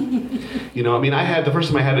 The first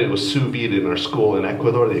time I had it, it was sous vide in our school in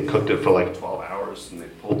Ecuador. They cooked it for like 12 hours, and they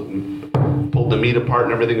pulled the meat apart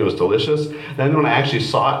and everything. It was delicious. Then when I actually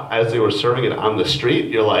saw it as they were serving it on the street,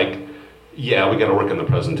 you're like, yeah, we got to work on the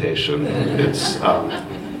presentation. It's,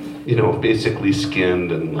 basically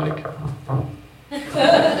skinned and like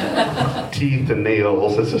teeth and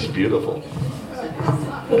nails. It's just beautiful.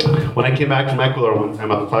 When I came back from Ecuador,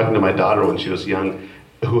 I'm talking to my daughter when she was young,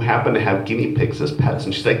 who happened to have guinea pigs as pets.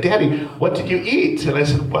 And she's like, Daddy, what did you eat? And I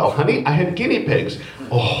said, well, honey, I had guinea pigs.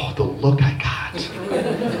 Oh, the look I got.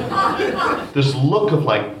 This look of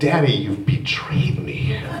like, Daddy, you've betrayed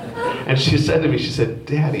me. And she said to me, she said,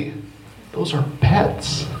 Daddy, those are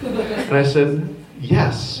pets. And I said,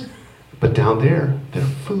 yes, but down there, they're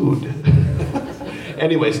food.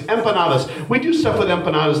 Anyways, empanadas. We do stuff with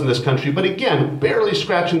empanadas in this country, but again, barely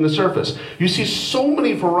scratching the surface. You see so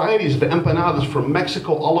many varieties of empanadas from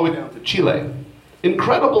Mexico all the way down to Chile.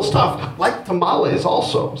 Incredible stuff, like tamales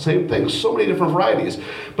also, same thing, so many different varieties.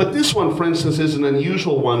 But this one, for instance, is an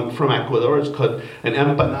unusual one from Ecuador. It's called an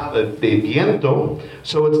empanada de viento.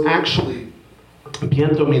 So it's actually,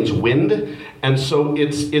 viento means wind, and so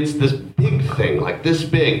it's this big thing, like this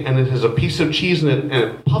big, and it has a piece of cheese in it, and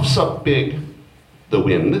it puffs up big, the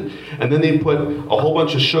wind, and then they put a whole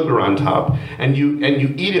bunch of sugar on top, and you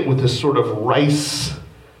eat it with this sort of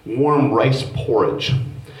warm rice porridge.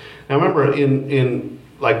 Now remember, in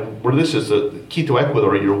like where this is, Quito,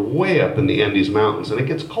 Ecuador, you're way up in the Andes Mountains, and it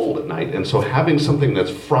gets cold at night, and so having something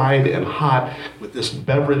that's fried and hot with this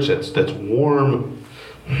beverage that's warm,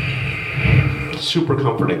 super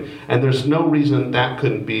comforting. And there's no reason that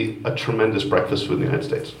couldn't be a tremendous breakfast food in the United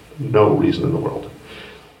States. No reason in the world.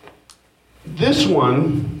 This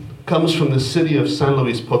one comes from the city of San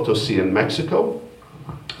Luis Potosí in Mexico.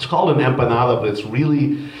 It's called an empanada, but it's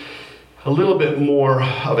really a little bit more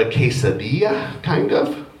of a quesadilla, kind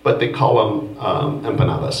of, but they call them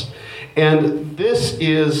empanadas. And this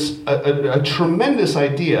is a tremendous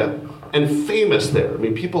idea and famous there. I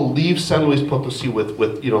mean, people leave San Luis Potosí with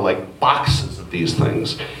like boxes of these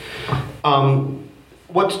things.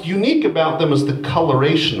 What's unique about them is the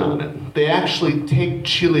coloration on it. They actually take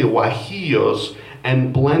chile guajillos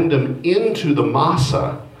and blend them into the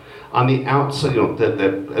masa on the outside,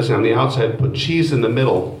 as on the outside, put cheese in the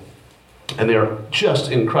middle, and they're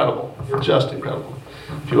just incredible, just incredible.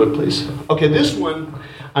 If you would, please. Okay, this one,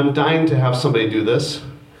 I'm dying to have somebody do this.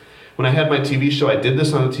 When I had my TV show, I did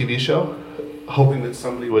this on a TV show, hoping that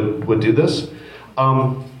somebody would do this.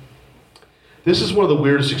 This is one of the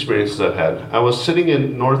weirdest experiences I've had. I was sitting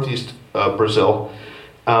in northeast Brazil,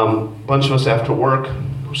 a bunch of us after work,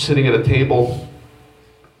 sitting at a table,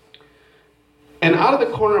 and out of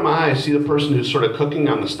the corner of my eye, I see the person who's sort of cooking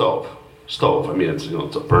on the stove. I mean, it's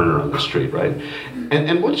a burner on the street, right?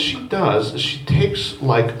 And what she does is she takes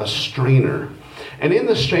like a strainer, and in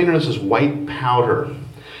the strainer is this white powder,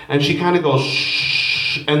 and she kind of goes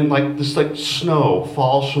shh, and like this like snow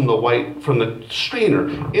falls from the strainer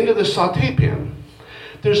into the saute pan.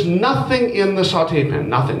 There's nothing in the saute pan,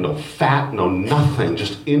 nothing, no fat, no nothing,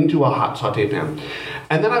 just into a hot saute pan.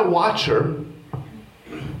 And then I watch her,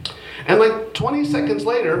 and like 20 seconds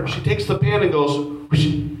later, she takes the pan and goes, whoosh,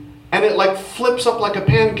 and it like flips up like a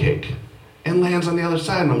pancake and lands on the other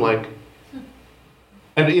side. And I'm like,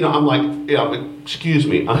 I'm like, excuse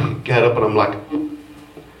me. I get up and I'm like,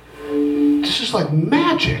 this is like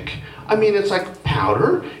magic. I mean, it's like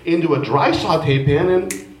powder into a dry saute pan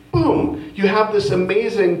and boom, you have this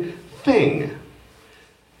amazing thing.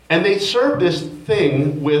 And they serve this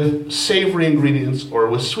thing with savory ingredients or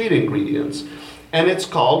with sweet ingredients. And it's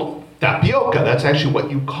called tapioca. That's actually what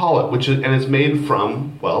you call it, and it's made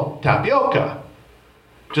from, well, tapioca.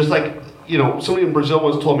 Just like, somebody in Brazil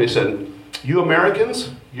once told me, said, you Americans,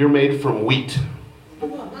 you're made from wheat.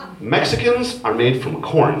 Mexicans are made from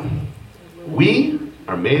corn. We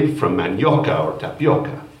are made from manioca or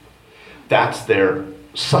tapioca. That's their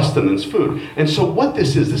sustenance food. And so what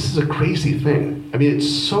this is a crazy thing. I mean, it's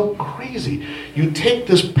so crazy. You take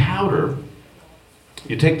this powder,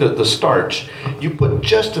 you take the starch, you put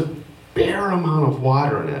just a bare amount of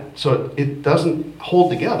water in it so it doesn't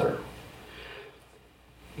hold together.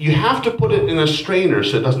 You have to put it in a strainer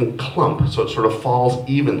so it doesn't clump, so it sort of falls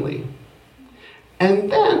evenly.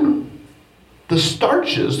 And then the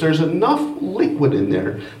starches, there's enough liquid in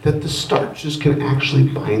there that the starches can actually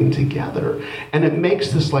bind together. And it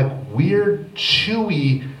makes this like weird,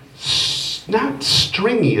 chewy, not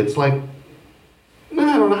stringy, it's like,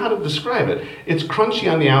 I don't know how to describe it. It's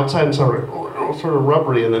crunchy on the outside and sort of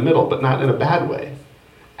rubbery in the middle, but not in a bad way.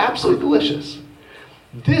 Absolutely delicious.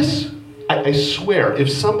 This, I swear, if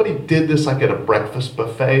somebody did this like at a breakfast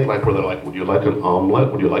buffet, like where they're like, would you like an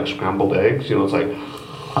omelet? Would you like scrambled eggs? It's like,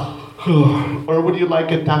 or would you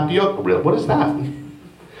like a tapioca? What is that?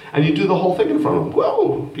 And you do the whole thing in front of them.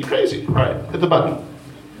 Whoa, be crazy. All right, hit the button.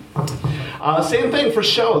 Same thing for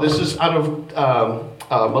show. This is out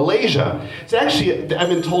of Malaysia. It's actually, I've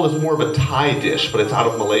been told it's more of a Thai dish, but it's out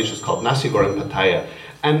of Malaysia. It's called nasi goreng pattaya.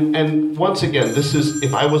 And once again, this is,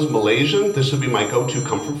 if I was Malaysian, this would be my go-to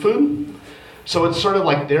comfort food. So it's sort of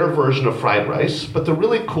like their version of fried rice. But the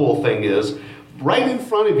really cool thing is, right in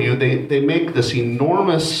front of you, they make this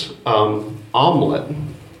enormous omelet,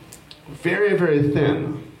 very, very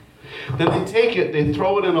thin. Then they take it, they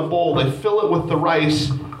throw it in a bowl, they fill it with the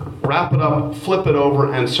rice, wrap it up, flip it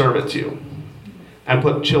over, and serve it to you. And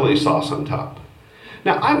put chili sauce on top.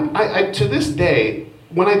 Now, I to this day,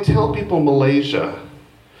 when I tell people Malaysia,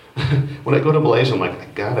 when I go to Malaysia, I'm like, I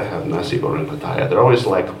gotta have nasi goreng pattaya. They're always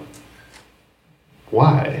like,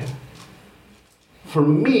 why? For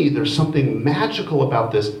me, there's something magical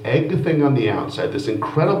about this egg thing on the outside, this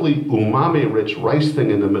incredibly umami-rich rice thing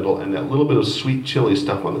in the middle, and that little bit of sweet chili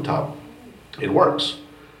stuff on the top. It works.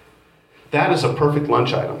 That is a perfect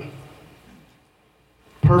lunch item.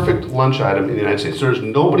 Perfect lunch item in the United States. There's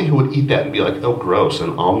nobody who would eat that and be like, oh, gross,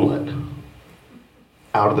 an omelet.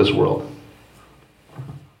 Out of this world.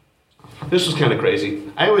 This was kind of crazy.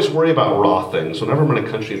 I always worry about raw things. Whenever I'm in a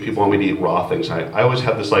country and people want me to eat raw things, I always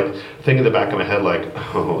have this like thing in the back of my head like,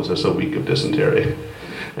 oh, is this a week of dysentery?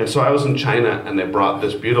 And so I was in China and they brought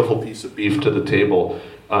this beautiful piece of beef to the table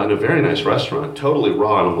in a very nice restaurant, totally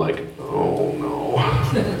raw, and I'm like, oh no.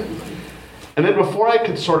 And then before I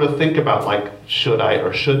could sort of think about like, should I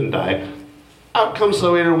or shouldn't I, out comes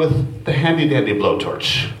the waiter with the handy dandy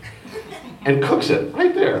blowtorch and cooks it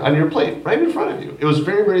right there on your plate, right in front of you. It was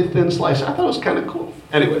very, very thin slice. I thought it was kind of cool.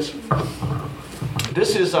 Anyways,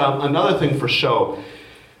 this is another thing for show.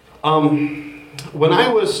 When I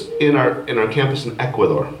was in our campus in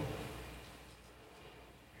Ecuador,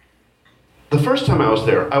 the first time I was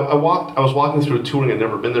there, I was walking through a touring. I'd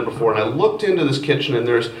never been there before, and I looked into this kitchen, and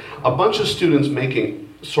there's a bunch of students making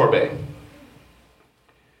sorbet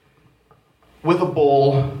with a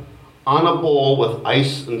bowl, on a bowl with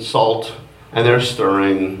ice and salt, and they're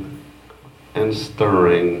stirring. and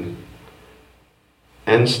stirring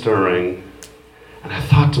and stirring. And I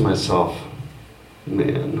thought to myself,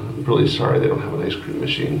 man, I'm really sorry they don't have an ice cream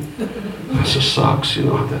machine. This just sucks, you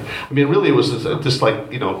know. I mean, really, it was just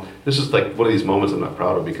like, you know, this is like one of these moments I'm not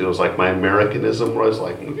proud of, because it was like my Americanism where I was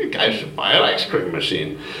like, you guys should buy an ice cream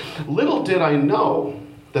machine. Little did I know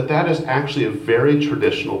that that is actually a very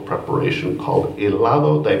traditional preparation called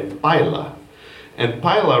helado de paila. And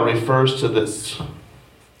paila refers to this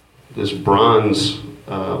bronze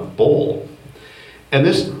bowl. And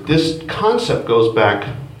this concept goes back,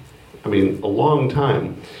 I mean, a long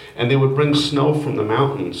time. And they would bring snow from the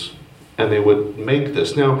mountains, and they would make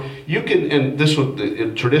this. Now, you can, and this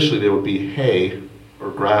would, traditionally there would be hay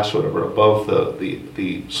or grass or whatever above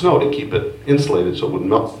the snow to keep it insulated so it wouldn't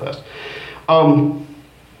melt fast.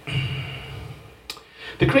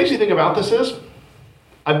 The crazy thing about this is,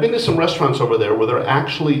 I've been to some restaurants over there where they're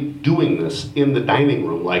actually doing this in the dining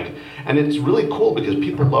room, and it's really cool because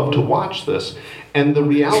people love to watch this. And the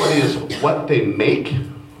reality is what they make.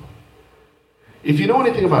 If you know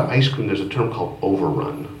anything about ice cream, there's a term called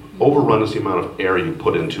overrun. Overrun is the amount of air you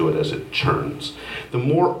put into it as it churns. The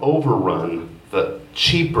more overrun, the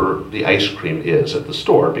cheaper the ice cream is at the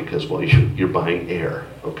store because, well, you're buying air,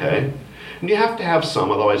 okay? And you have to have some,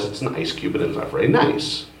 otherwise it's an ice cube and it's not very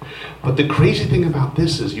nice. But the crazy thing about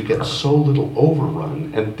this is you get so little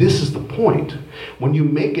overrun, and this is the point. When you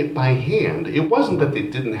make it by hand, it wasn't that they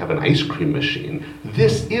didn't have an ice cream machine.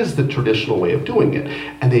 This is the traditional way of doing it.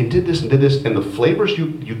 And they did this, and the flavors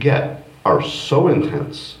you get are so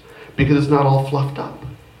intense because it's not all fluffed up.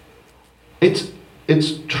 It's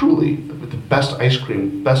truly the best ice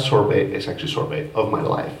cream, best sorbet, it's actually sorbet, of my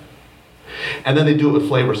life. And then they do it with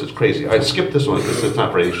flavors. It's crazy. I skipped this one because it's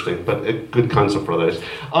not very interesting, but a good concept for others.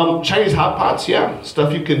 Chinese hot pots, yeah,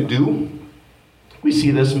 stuff you can do. We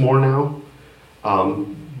see this more now.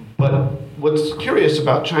 But what's curious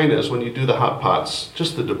about China is when you do the hot pots,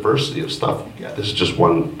 just the diversity of stuff you get. This is just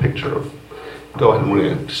one picture of. Go ahead, and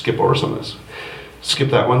we're going to skip over some of this. Skip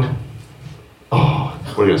that one. Oh,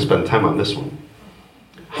 we're going to spend time on this one.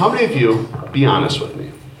 How many of you, be honest with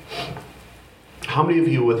me, how many of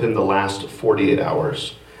you within the last 48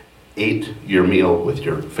 hours ate your meal with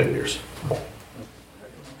your fingers?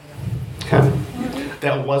 Okay.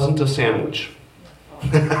 That wasn't a sandwich,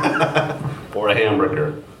 or a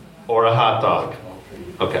hamburger, or a hot dog.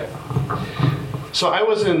 Okay. So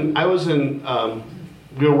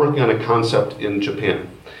we were working on a concept in Japan,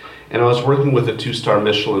 and I was working with a 2-star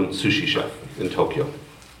Michelin sushi chef in Tokyo.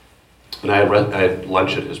 And I had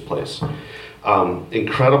lunch at his place.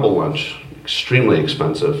 Incredible lunch. Extremely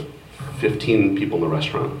expensive, 15 people in the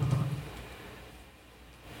restaurant.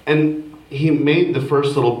 And he made the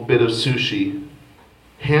first little bit of sushi,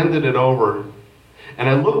 handed it over, and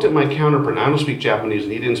I looked at my counterpart. I don't speak Japanese,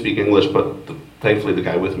 and he didn't speak English, but thankfully the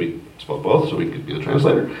guy with me spoke both, so we could be the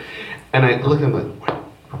translator. And I looked at him like,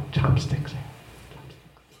 what? Chopsticks?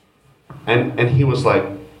 And he was like,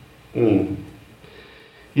 you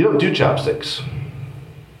don't do chopsticks.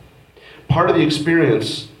 Part of the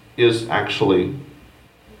experience is actually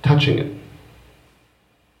touching it.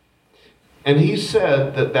 And he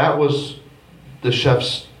said that was the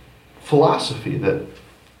chef's philosophy, that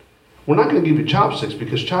we're not going to give you chopsticks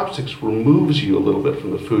because chopsticks removes you a little bit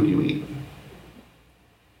from the food you eat.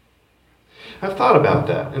 I've thought about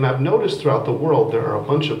that, and I've noticed throughout the world there are a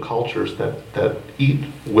bunch of cultures that eat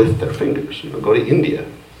with their fingers. Go to India,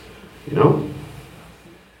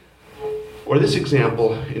 Or this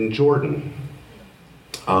example in Jordan.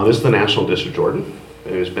 This is the National Dish of Jordan.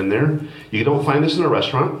 Anybody's been there? You don't find this in a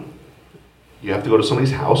restaurant. You have to go to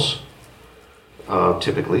somebody's house,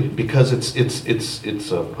 typically, because this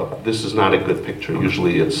is not a good picture.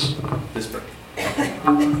 Usually it's this big.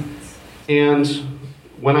 And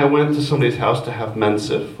when I went to somebody's house to have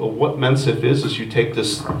mensif, well, what mensif is you take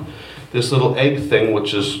this little egg thing,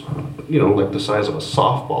 which is, like the size of a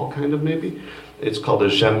softball, kind of maybe. It's called a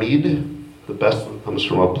jamid. The best one comes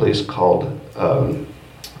from a place called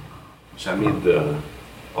Jamid.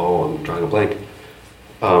 I'm drawing a blank.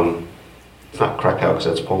 It's not Krakow, because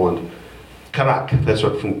that's Poland. Karak, that's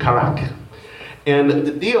what, from Karak. And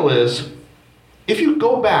the deal is, if you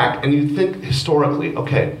go back and you think historically,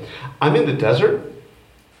 okay, I'm in the desert,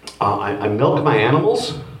 I milk my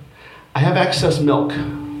animals, I have excess milk.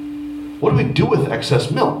 What do we do with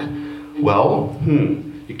excess milk? Well,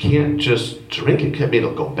 you can't just drink it. I mean,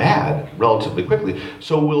 it'll go bad relatively quickly.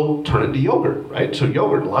 So we'll turn it into yogurt, right? So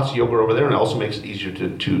yogurt, lots of yogurt over there, and it also makes it easier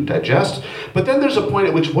to digest. But then there's a point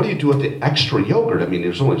at which, what do you do with the extra yogurt? I mean,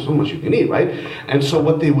 there's only so much you can eat, right? And so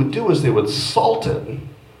what they would do is they would salt it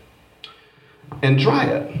and dry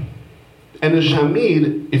it. And a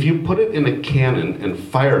jamid, if you put it in a cannon and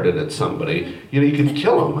fired it at somebody, you can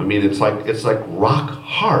kill them. I mean, it's like rock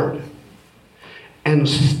hard and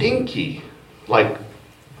stinky, like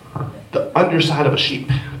the underside of a sheep.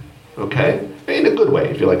 Okay, in a good way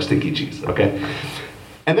if you like stinky cheese. Okay,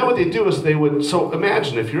 and then what they do is they would. So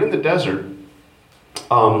imagine if you're in the desert.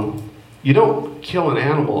 You don't kill an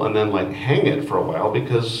animal and then like hang it for a while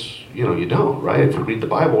because you don't, right? If you read the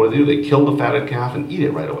Bible, what do? They kill the fatted calf and eat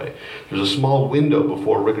it right away. There's a small window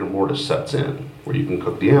before rigor mortis sets in where you can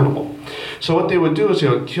cook the animal. So what they would do is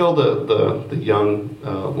kill the young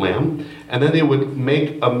lamb, and then they would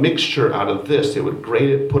make a mixture out of this. They would grate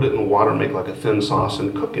it, put it in water, make like a thin sauce,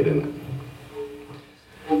 and cook it in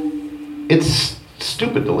it. It's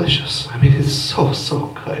stupid delicious. I mean, it's so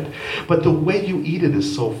good. But the way you eat it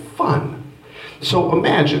is so fun. So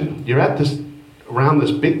imagine you're around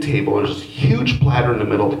this big table. There's this huge platter in the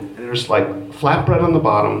middle, and there's like flatbread on the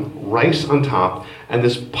bottom, rice on top, and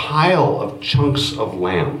this pile of chunks of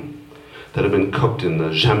lamb that have been cooked in the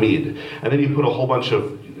jamid. And then you put a whole bunch of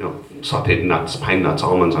sauteed nuts, pine nuts,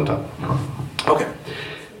 almonds on top. Okay.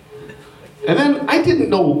 And then I didn't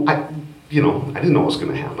know what was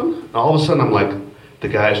going to happen. And all of a sudden, I'm like, the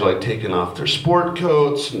guys are like taking off their sport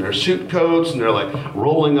coats and their suit coats, and they're like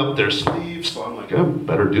rolling up their sleeves. So I'm like, I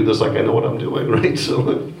better do this like I know what I'm doing, right?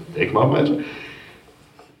 So take them off my.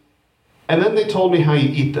 And then they told me how you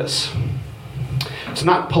eat this. It's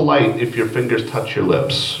not polite if your fingers touch your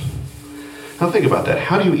lips. Now think about that.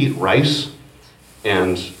 How do you eat rice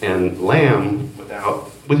and lamb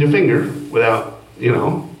with your finger without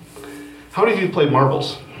How many of you play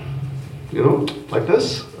marbles? Like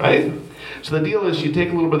this, right? So the deal is you take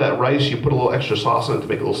a little bit of that rice, you put a little extra sauce on it to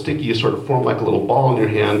make it a little sticky, you sort of form like a little ball in your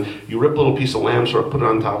hand, you rip a little piece of lamb, sort of put it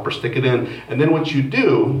on top or stick it in, and then what you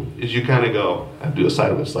do is you kind of go, I have to do a side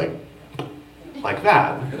of it's like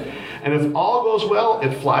that. And if all goes well,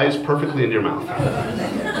 it flies perfectly into your mouth.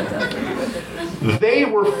 They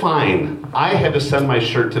were fine. I had to send my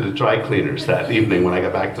shirt to the dry cleaners that evening when I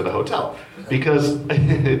got back to the hotel because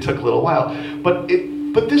it took a little while. But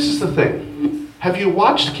this is the thing. Have you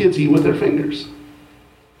watched kids eat with their fingers?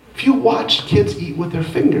 If you watch kids eat with their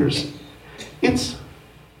fingers, it's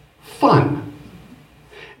fun.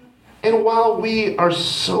 And while we are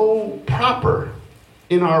so proper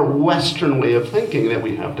in our Western way of thinking that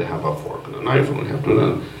we have to have a fork and a knife and we have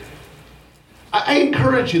to... I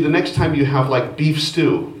encourage you the next time you have like beef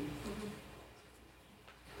stew,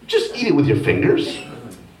 just eat it with your fingers.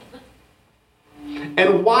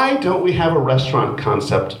 And why don't we have a restaurant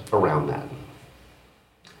concept around that?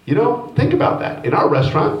 Think about that. In our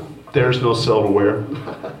restaurant, there's no silverware.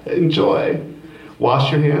 Enjoy.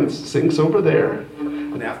 Wash your hands, sink's over there.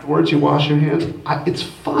 And afterwards you wash your hands. It's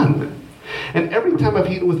fun. And every time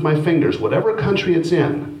I've eaten with my fingers, whatever country it's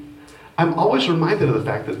in, I'm always reminded of the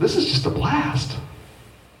fact that this is just a blast.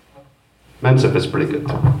 Mensif is pretty good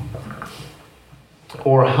too.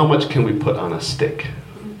 Or how much can we put on a stick?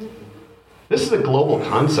 This is a global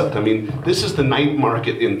concept. I mean, this is the night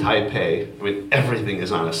market in Taipei. I mean, everything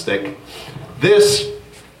is on a stick. There's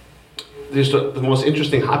the most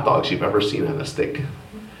interesting hot dogs you've ever seen on a stick.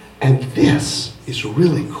 And this is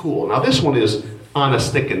really cool. Now, this one is on a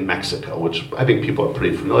stick in Mexico, which I think people are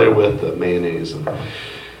pretty familiar with, the mayonnaise. And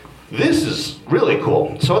this is really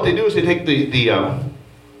cool. So what they do is they take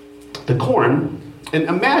the corn, and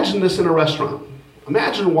imagine this in a restaurant.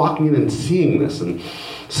 Imagine walking in and seeing this and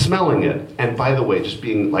smelling it. And by the way, just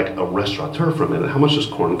being like a restaurateur for a minute, how much does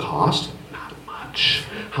corn cost? Not much.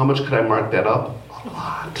 How much could I mark that up? A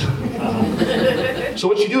lot. So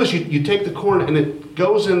what you do is you take the corn and it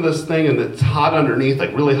goes in this thing and it's hot underneath,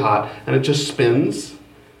 like really hot, and it just spins.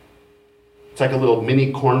 It's like a little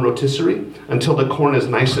mini corn rotisserie until the corn is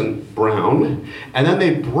nice and brown. And then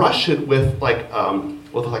they brush it with like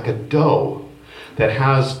a dough that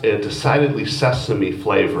has a decidedly sesame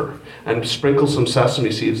flavor, and sprinkle some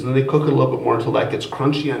sesame seeds, and then they cook it a little bit more until that gets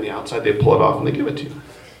crunchy on the outside. They pull it off and they give it to you.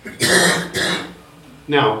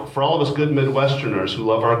 Now, for all of us good Midwesterners who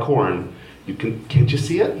love our corn, can't you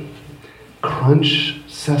see it? Crunch,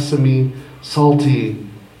 sesame, salty,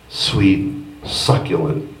 sweet,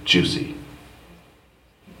 succulent, juicy.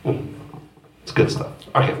 It's good stuff.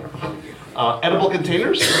 Okay. Edible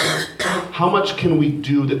containers. How much can we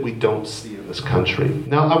do that we don't see in this country?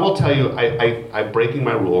 Now, I will tell you, I'm breaking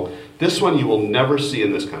my rule. This one you will never see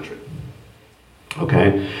in this country.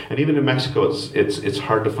 Okay? And even in Mexico, it's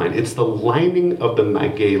hard to find. It's the lining of the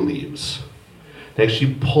maguey leaves. They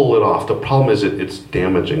actually pull it off. The problem is it's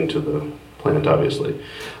damaging to the plant, obviously.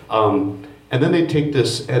 And then they take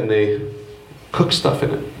this and they cook stuff in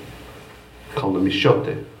it, called a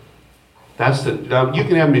michote. Now you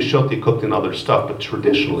can have michote cooked in other stuff, but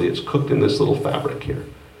traditionally it's cooked in this little fabric here.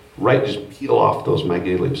 Right, just peel off those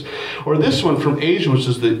maguey leaves. Or this one from Asia, which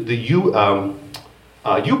is the yuba.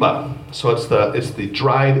 So it's the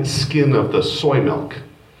dried skin of the soy milk,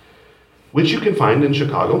 which you can find in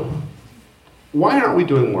Chicago. Why aren't we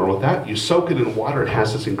doing more with that? You soak it in water, it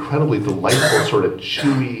has this incredibly delightful sort of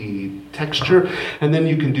chewy texture, and then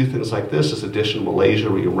you can do things like this a dish in Malaysia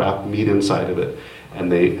where you wrap meat inside of it,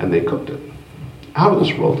 and they cooked it. Out of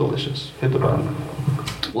this world delicious. Hit the button.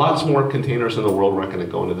 Lots more containers in the world. We're not going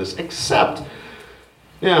to go into this, except,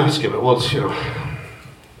 yeah, skip it. Well, it's,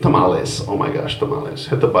 tamales. Oh my gosh, tamales.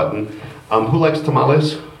 Hit the button. Who likes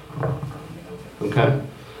tamales? Okay.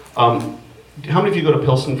 How many of you go to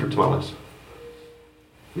Pilsen for tamales?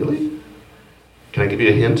 Really? Can I give you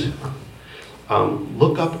a hint?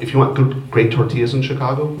 Look up, if you want good, great tortillas in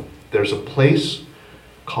Chicago, there's a place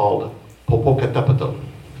called Popocatépetl.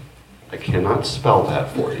 I cannot spell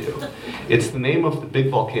that for you. It's the name of the big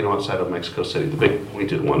volcano outside of Mexico City, the big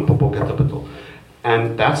pointed one, Popocatépetl.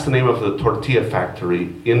 And that's the name of the tortilla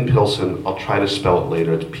factory in Pilsen. I'll try to spell it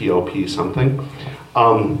later. It's P-O-P something.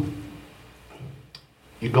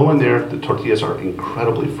 You go in there, the tortillas are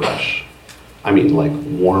incredibly fresh. I mean, like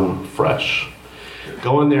warm, fresh.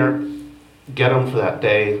 Go in there, get them for that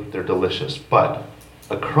day, they're delicious. But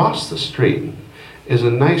across the street is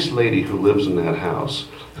a nice lady who lives in that house,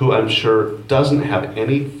 who I'm sure doesn't have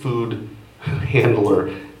any food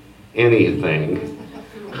handler, anything,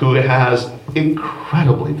 who has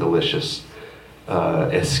incredibly delicious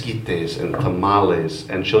esquites and tamales,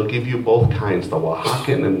 and she'll give you both kinds, the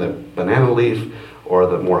Oaxacan and the banana leaf, or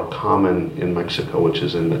the more common in Mexico, which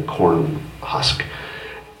is in the corn husk,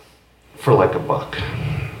 for like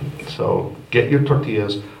 $1. So get your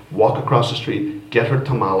tortillas, walk across the street, get her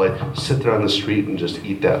tamale, sit there on the street and just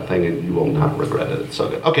eat that thing and you will not regret it. It's so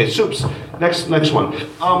good. Okay, soups. Next one.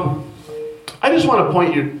 I just want to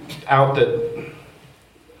point you out that,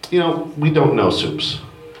 we don't know soups.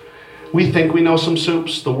 We think we know some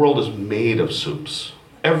soups. The world is made of soups.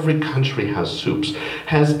 Every country has soups.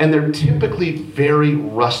 And they're typically very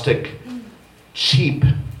rustic, cheap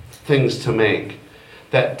things to make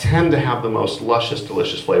that tend to have the most luscious,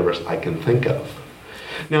 delicious flavors I can think of.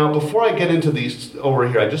 Now, before I get into these over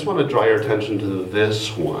here, I just want to draw your attention to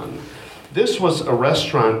this one. This was a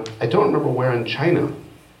restaurant, I don't remember where in China,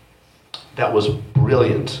 that was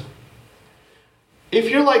brilliant. If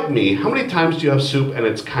you're like me, how many times do you have soup and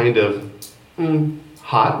it's kind of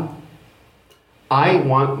hot? I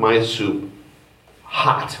want my soup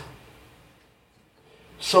hot,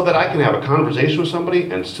 so that I can have a conversation with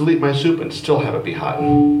somebody and still eat my soup and still have it be hot.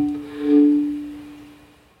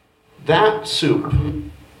 That soup,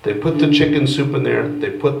 they put the chicken soup in there, they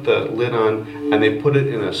put the lid on, and they put it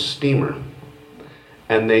in a steamer.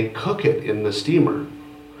 And they cook it in the steamer,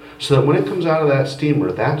 so that when it comes out of that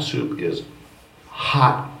steamer, that soup is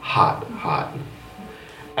hot, hot, hot.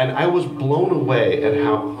 And I was blown away at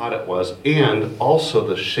how hot it was, and also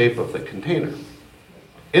the shape of the container.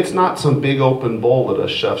 It's not some big open bowl that us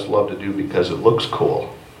chefs love to do because it looks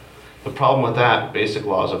cool. The problem with that, basic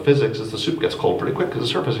laws of physics, is the soup gets cold pretty quick because of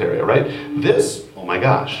the surface area, right? This, oh my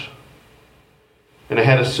gosh. And I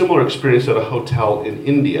had a similar experience at a hotel in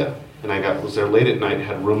India, and was there late at night,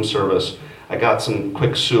 had room service. I got some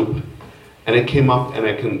quick soup, and it came up, and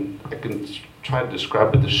I can try to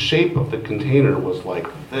describe it. The shape of the container was like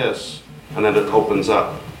this, and then it opens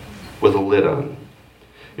up with a lid on.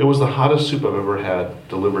 It was the hottest soup I've ever had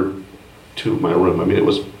delivered to my room. I mean, it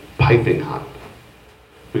was piping hot.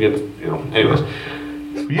 Anyways.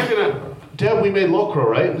 Deb, we made locro,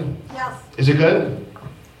 right? Yes. Is it good?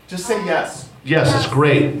 Just say yes. Yes, it's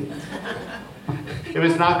great. If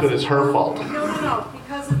it's not good, it's her fault. No.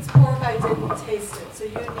 Because it's pork, I didn't taste it, so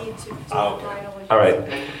you need to finally. All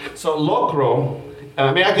right. So locro,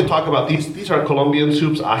 I could talk about these. These are Colombian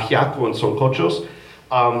soups, ajiaco and soncochos.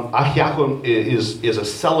 Ajiaco is a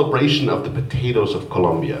celebration of the potatoes of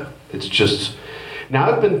Colombia. It's just, now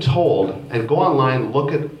I've been told, and go online,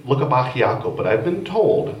 look up ajiaco, but I've been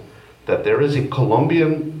told that there is a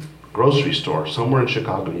Colombian grocery store somewhere in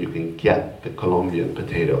Chicago you can get the Colombian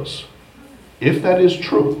potatoes. If that is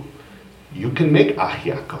true, you can make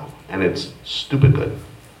ajiaco, and it's stupid good.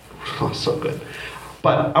 So good.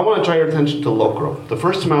 But I want to draw your attention to locro. The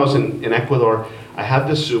first time I was in Ecuador, I had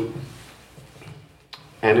this soup,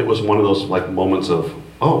 and it was one of those like moments of,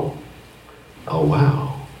 oh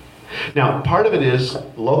wow. Now, part of it is,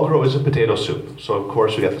 locro is a potato soup, so of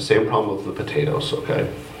course we got the same problem with the potatoes, okay?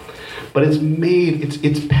 But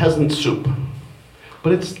it's peasant soup.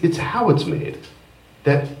 But it's how it's made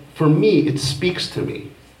that, for me, it speaks to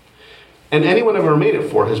me. And anyone I've ever made it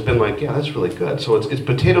for has been like, yeah, that's really good. So it's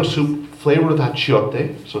potato soup flavored with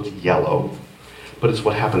achiote, so it's yellow, but it's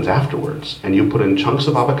what happens afterwards. And you put in chunks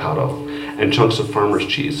of avocado and chunks of farmer's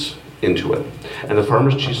cheese into it. And the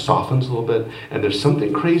farmer's cheese softens a little bit, and there's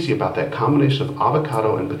something crazy about that combination of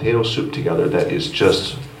avocado and potato soup together that is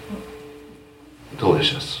just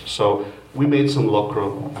delicious. So we made some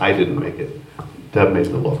locro. I didn't make it. Deb made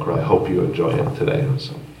the locro. I hope you enjoy it today.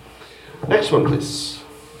 So, next one, please.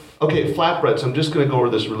 Okay, flatbreads. I'm just going to go over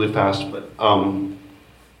this really fast, but am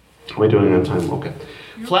I doing it on time? Okay.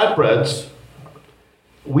 Flatbreads.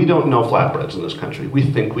 We don't know flatbreads in this country. We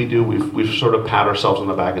think we do. We've sort of pat ourselves on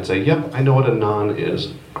the back and say, yep, I know what a naan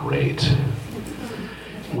is. Great.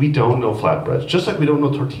 We don't know flatbreads, just like we don't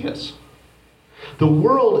know tortillas. The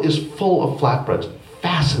world is full of flatbreads,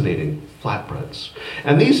 fascinating flatbreads.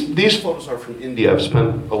 And these photos are from India. I've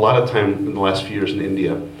spent a lot of time in the last few years in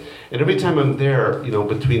India. And every time I'm there, you know,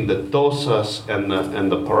 between the dosas and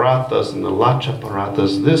the parathas and the lacha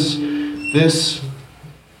parathas,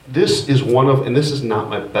 this is one of, and this is not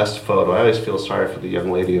my best photo. I always feel sorry for the young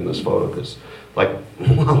lady in this photo because, like,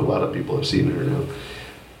 a lot of people have seen her now.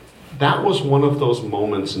 That was one of those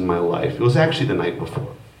moments in my life. It was actually the night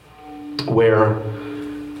before, where,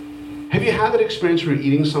 have you had that experience where you're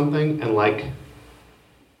eating something and, like,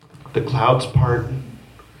 the clouds part,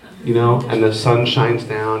 you know, and the sun shines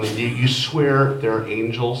down, and you swear there are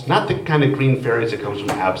angels, not the kind of green fairies that comes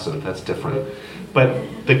from absinthe, that's different, but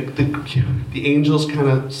the angels kind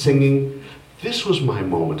of singing. This was my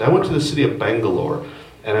moment. I went to the city of Bangalore,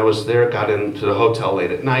 and I was there, got into the hotel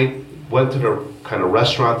late at night, went to the kind of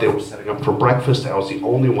restaurant they were setting up for breakfast. I was the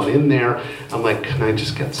only one in there. I'm like, can I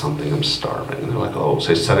just get something? I'm starving. And they're like, oh,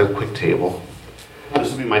 so I set a quick table.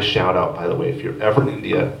 This will be my shout out, by the way. If you're ever in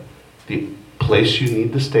India, the place you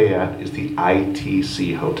need to stay at is the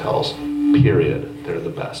ITC hotels, period. They're the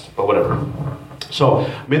best, but whatever. So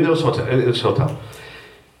I'm in this hotel,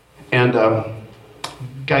 and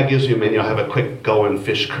guy gives me a menu. I have a quick go-in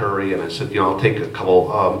fish curry, and I said, you know, I'll take a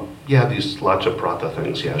couple, these lacha paratha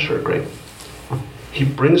things. Yeah, sure, great. He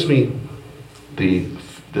brings me the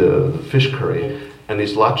fish curry and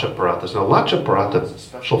these lacha parathas. Now, lacha paratha is a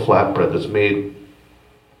special flatbread that's made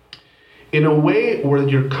in a way where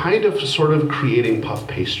you're kind of sort of creating puff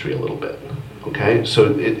pastry a little bit. Okay,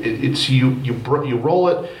 so it's you roll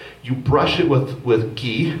it. You brush it with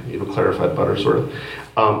ghee, you know, clarified butter sort of,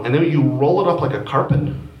 and then you roll it up like a carpet,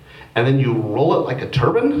 and then you roll it like a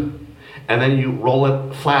turban, and then you roll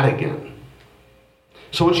it flat again.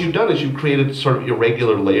 So what you've done is you've created sort of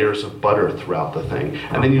irregular layers of butter throughout the thing,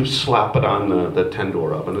 and then you slap it on the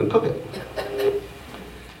tandoor oven and cook it.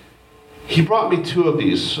 He brought me 2 of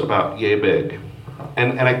these about yay big,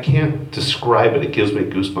 and I can't describe it. It gives me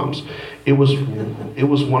goosebumps. It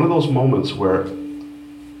was one of those moments where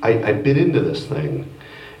I bit into this thing.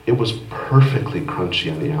 It was perfectly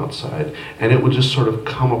crunchy on the outside, and it would just sort of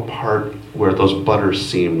come apart where those butter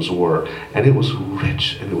seams were, and it was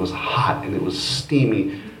rich, and it was hot, and it was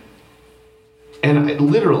steamy, and it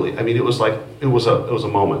was a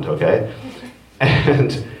moment, okay?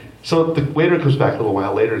 And so the waiter comes back a little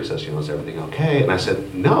while later and says, you know, is everything okay? And I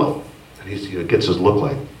said, no. And he gets his look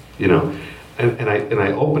like, you know, and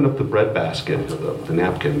I opened up the bread basket, the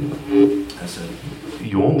napkin. I said,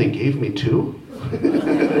 you only gave me 2?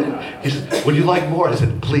 He said, would you like more? I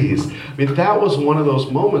said, please. I mean, that was one of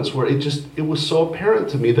those moments where it was so apparent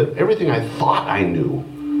to me that everything I thought I knew,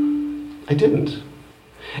 I didn't.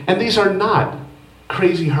 And these are not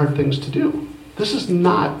crazy hard things to do. This is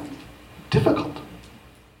not difficult.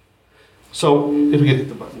 So, if we could hit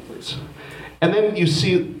the button, please. And then you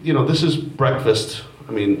see, you know, this is breakfast.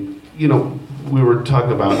 I mean, you know, we were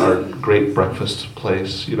talking about our great breakfast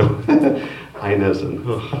place, you know, Inez,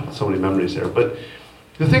 and so many memories there. But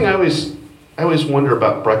the thing I always wonder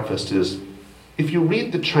about breakfast is, if you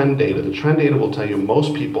read the trend data will tell you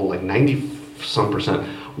most people, like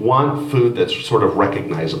 90-some%, want food that's sort of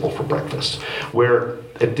recognizable for breakfast. Where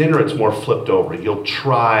at dinner it's more flipped over. You'll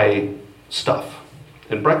try stuff.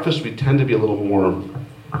 And breakfast we tend to be a little more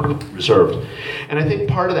reserved. And I think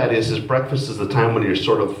part of that is breakfast is the time when you're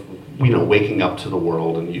sort of, you know, waking up to the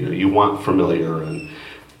world, and you want familiar.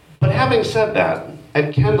 But having said that,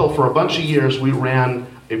 at Kendall for a bunch of years we ran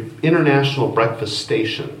an international breakfast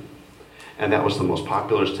station, and that was the most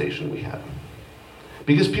popular station we had.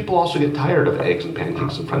 Because people also get tired of eggs and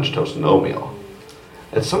pancakes and French toast and oatmeal.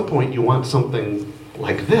 At some point you want something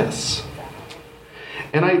like this.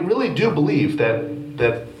 And I really do believe that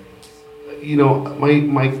you know,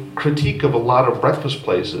 my critique of a lot of breakfast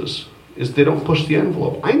places is they don't push the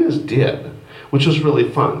envelope. Inez did, which was really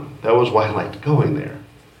fun. That was why I liked going there.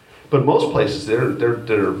 But most places, they're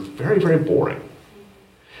very, very boring.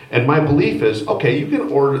 And my belief is, okay, you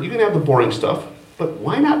can have the boring stuff, but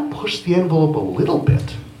why not push the envelope a little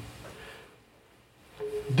bit?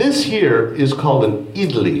 This here is called an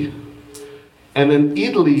idli. And an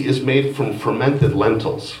idli is made from fermented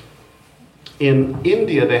lentils. In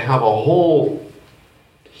India, they have a whole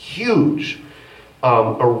huge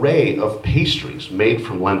array of pastries made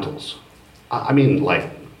from lentils. I mean, like,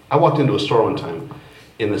 I walked into a store one time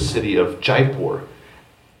in the city of Jaipur,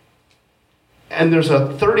 and there's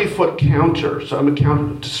a 30-foot counter, so I'm a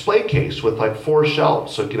counter display case with like 4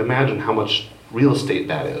 shelves, so you can imagine how much real estate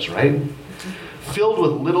that is, right? Filled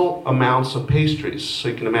with little amounts of pastries, so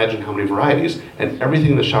you can imagine how many varieties, and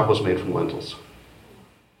everything in the shop was made from lentils.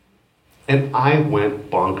 And I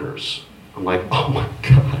went bonkers. I'm like, oh my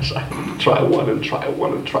gosh, I have to try one and try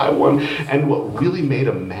one and try one. And what really made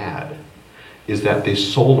them mad is that they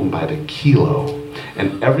sold them by the kilo,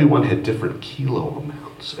 and everyone had different kilo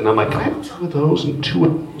amounts. And I'm like, can I have 2 of those and 2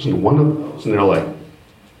 of those and 1 of those? And they're like,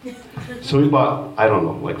 so we bought, I don't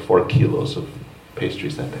know, like 4 kilos of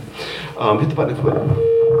pastries that day. Hit the button, hit the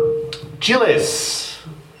button. Chiles.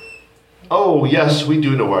 Oh yes, we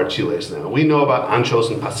do know our chiles now. We know about anchos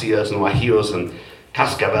and pasillas and guajillos and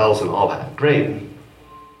cascabels and all that. Great.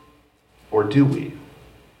 Or do we?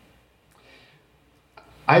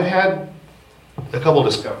 I've had a couple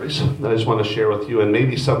discoveries that I just want to share with you, and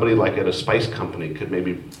maybe somebody like at a spice company could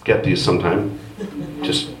maybe get these sometime.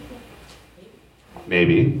 Just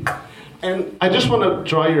maybe. And I just want to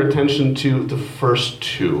draw your attention to the first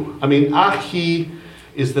 2. I mean, ají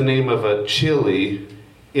is the name of a chili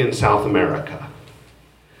in South America,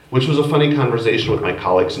 which was a funny conversation with my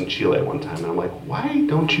colleagues in Chile one time. And I'm like, why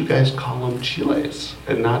don't you guys call them chiles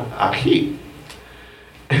and not ají?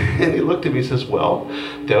 And he looked at me and says, well,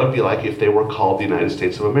 that would be like if they were called the United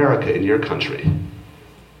States of America in your country.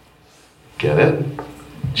 Get it?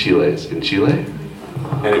 Chiles in Chile?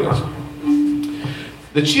 Anyways,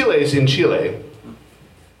 the chiles in Chile,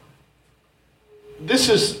 this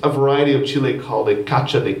is a variety of chile called a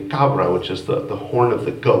cacha de cabra, which is the horn of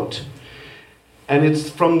the goat. And it's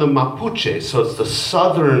from the Mapuche, so it's the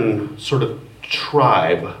southern sort of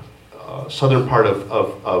tribe, southern part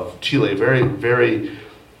of Chile, very, very,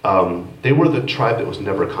 they were the tribe that was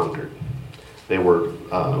never conquered. They were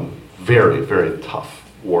very, very tough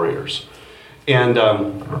warriors. And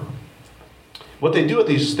what they do with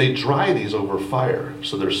these is they dry these over fire,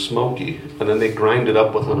 so they're smoky, and then they grind it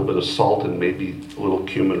up with a little bit of salt and maybe a little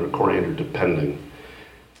cumin or coriander, depending.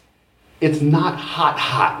 It's not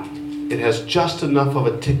hot. It has just enough of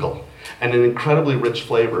a tickle and an incredibly rich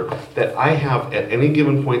flavor that I have at any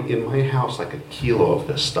given point in my house like a kilo of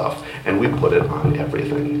this stuff, and we put it on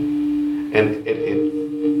everything. And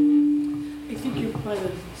I think you're by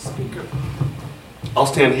the speaker. I'll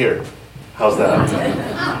stand here. How's that?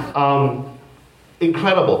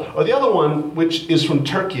 Incredible. Or the other one, which is from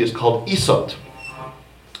Turkey, is called isot.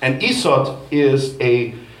 And isot is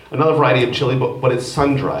another variety of chili, but it's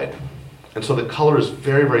sun-dried. And so the color is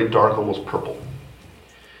very, very dark, almost purple.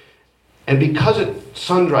 And because it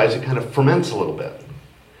sun-dries, it kind of ferments a little bit.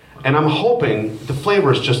 And I'm hoping the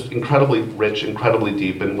flavor is just incredibly rich, incredibly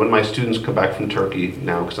deep. And when my students come back from Turkey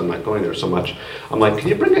now, because I'm not going there so much, I'm like, can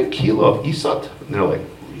you bring a kilo of isot? And they're like,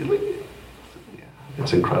 really? Yeah,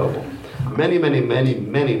 it's incredible. Many, many, many,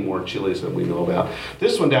 many more chilies that we know about.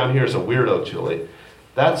 This one down here is a weirdo chili.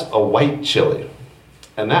 That's a white chili.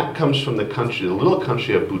 And that comes from the little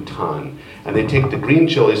country of Bhutan. And they take the green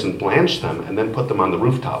chilies and blanch them and then put them on the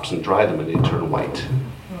rooftops and dry them and they turn white.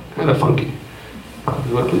 Kind of funky.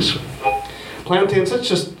 What, please? Plantains, let's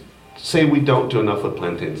just say we don't do enough with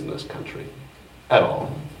plantains in this country. At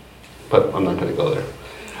all. But I'm not going to go there.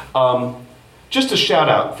 Just a shout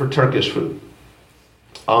out for Turkish food.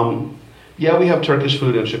 Yeah, we have Turkish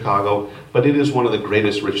food in Chicago, but it is one of the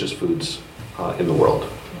greatest, richest foods in the world.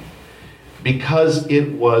 Because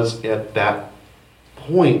it was at that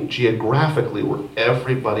point geographically where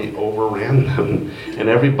everybody overran them and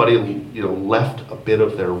everybody left a bit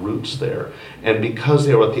of their roots there. And because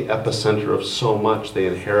they were at the epicenter of so much, they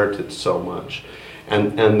inherited so much.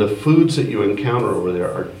 And the foods that you encounter over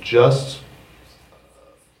there are just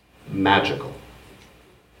magical.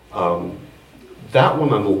 That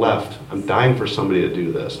one on the left, I'm dying for somebody to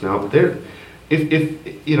do this. Now,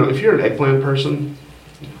 if you're an eggplant person,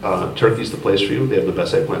 Turkey's the place for you. They have the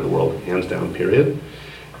best eggplant in the world, hands down, period.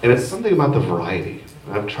 And it's something about the variety.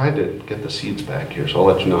 I've tried to get the seeds back here, so I'll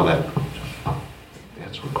let you know that.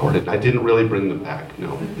 It's recorded. I didn't really bring them back,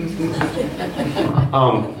 no.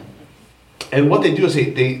 And what they do is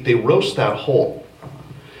they roast that whole.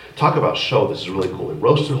 Talk about show, this is really cool. They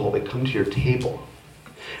roast it whole, they come to your table.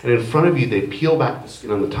 And in front of you, they peel back the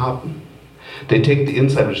skin on the top. They take the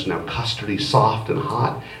inside, which is now custardy, soft and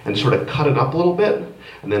hot, and sort of cut it up a little bit.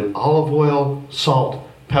 And then olive oil, salt,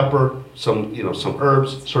 pepper, some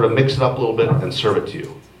herbs, sort of mix it up a little bit and serve it to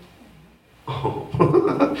you. Oh,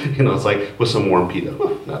 it's like with some warm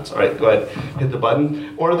pita. That's all right, go ahead, hit the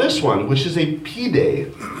button. Or this one, which is a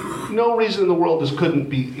pide. No reason in the world this couldn't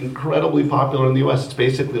be incredibly popular in the US. It's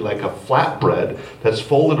basically like a flatbread that's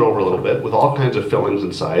folded over a little bit with all kinds of fillings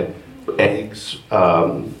inside, eggs,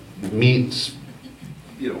 meats.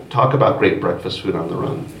 Talk about great breakfast food on the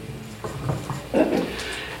run.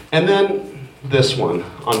 And then this one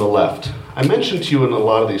on the left. I mentioned to you in a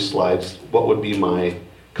lot of these slides what would be my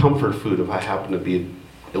comfort food if I happen to be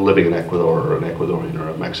living in Ecuador or an Ecuadorian or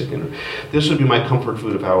a Mexican. This would be my comfort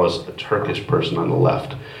food if I was a Turkish person on the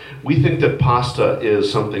left. We think that pasta is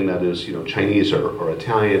something that is, Chinese or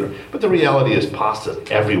Italian, but the reality is pasta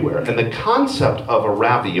is everywhere. And the concept of a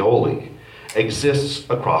ravioli exists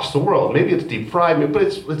across the world. Maybe it's deep fried, but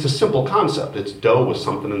it's a simple concept. It's dough with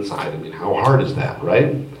something inside. I mean, how hard is that,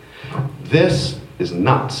 right? This is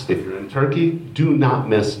nuts. If you're in Turkey, do not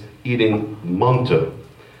miss eating mantı.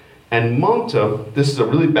 And mantı, this is a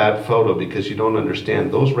really bad photo because you don't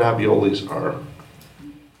understand. Those raviolis are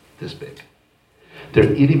this big.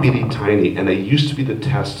 They're itty bitty tiny, and they used to be the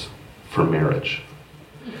test for marriage.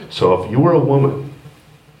 So if you were a woman,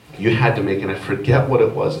 you had to make, and I forget what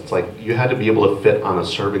it was, it's like you had to be able to fit on a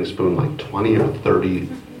serving spoon like 20 or 30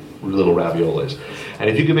 little raviolis. And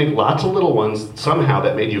if you could make lots of little ones, somehow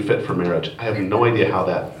that made you fit for marriage. I have no idea how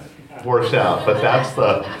that works out, but that's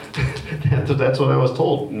what I was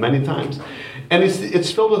told many times. And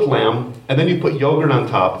it's filled with lamb, and then you put yogurt on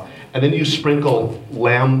top, and then you sprinkle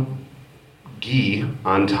lamb ghee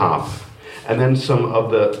on top, and then some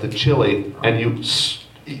of the chili, and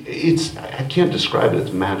I can't describe it,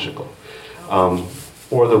 it's magical.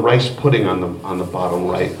 Or the rice pudding on the bottom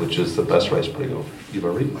right, which is the best rice pudding you've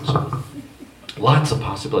ever eaten. So, lots of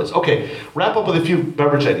possibilities. Okay, wrap up with a few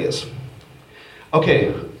beverage ideas.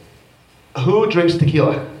 Okay, who drinks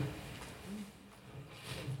tequila?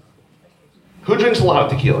 Who drinks a lot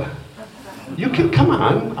of tequila? You can, come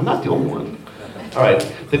on, I'm not the only one. All right,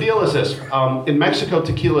 the deal is this. In Mexico,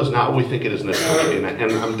 tequila is not what we think it is in this country,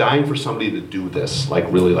 and I'm dying for somebody to do this,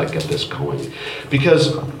 really get this going.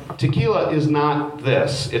 Because tequila is not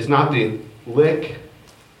this. It's not the lick,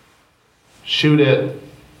 shoot it,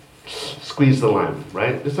 squeeze the lime,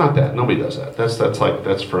 right? It's not that. Nobody does that.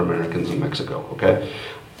 That's for Americans in Mexico, okay?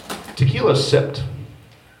 Tequila is sipped.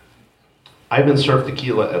 I've been served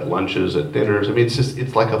tequila at lunches, at dinners. I mean,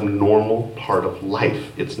 it's like a normal part of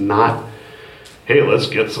life. It's not, hey, let's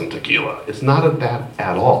get some tequila. It's not that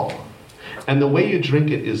at all. And the way you drink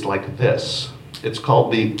it is like this. It's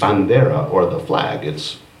called the bandera, or the flag.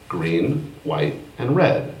 It's green, white, and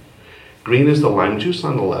red. Green is the lime juice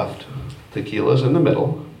on the left. Tequila's in the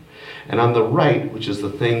middle. And on the right, which is the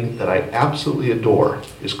thing that I absolutely adore,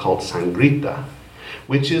 is called sangrita,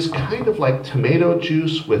 which is kind of like tomato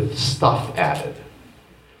juice with stuff added.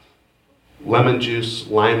 Lemon juice,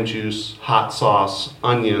 lime juice, hot sauce,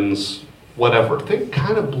 onions, whatever. Think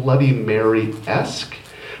kind of Bloody Mary-esque.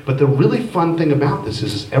 But the really fun thing about this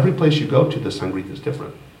is every place you go to, the sangrita is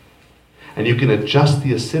different. And you can adjust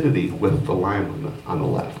the acidity with the lime on the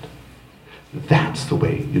left. That's the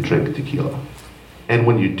way you drink tequila. And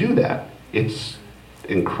when you do that, it's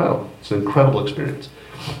incredible. It's an incredible experience.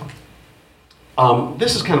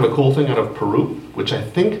 This is kind of a cool thing out of Peru, which I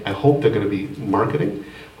hope they're going to be marketing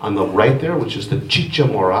on the right there, which is the chicha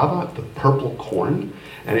morada, the purple corn.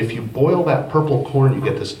 And if you boil that purple corn, you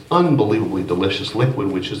get this unbelievably delicious liquid,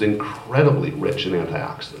 which is incredibly rich in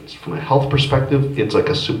antioxidants. From a health perspective, it's like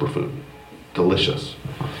a superfood. Delicious.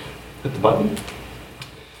 Hit the button.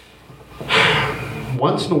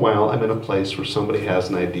 Once in a while, I'm in a place where somebody has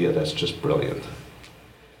an idea that's just brilliant.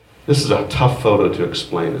 This is a tough photo to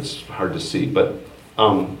explain. It's hard to see, but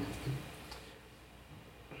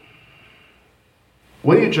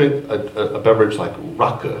when you drink a beverage like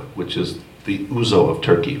rakı, which is the ouzo of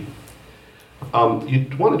Turkey, you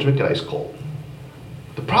want to drink it ice cold.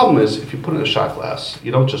 The problem is, if you put it in a shot glass,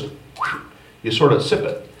 you don't just, you sort of sip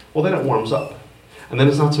it. Well, then it warms up, and then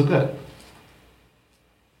it's not so good.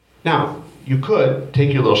 Now, you could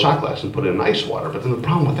take your little shot glass and put it in ice water, but then the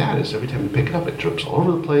problem with that is every time you pick it up, it drips all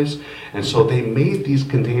over the place. And so they made these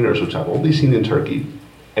containers, which I've only seen in Turkey,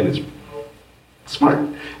 and it's smart.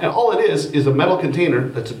 And all it is a metal container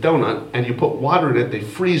that's a donut, and you put water in it, they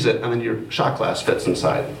freeze it, and then your shot glass fits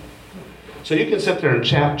inside. So you can sit there and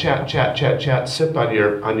chat, sip on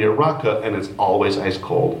your rakı, and it's always ice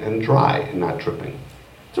cold and dry and not dripping.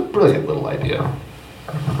 It's a brilliant little idea.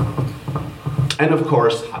 And of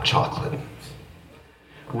course, hot chocolate.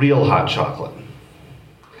 Real hot chocolate.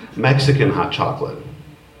 Mexican hot chocolate.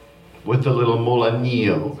 With the little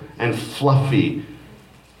molanillo and fluffy,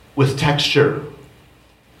 with texture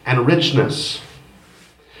and richness.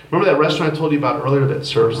 Remember that restaurant I told you about earlier that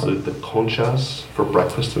serves the conchas for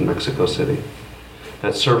breakfast in Mexico City?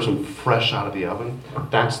 That serves them fresh out of the oven?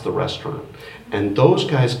 That's the restaurant. And those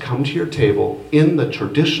guys come to your table in the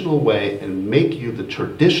traditional way and make you the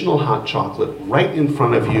traditional hot chocolate right in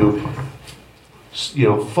front of you,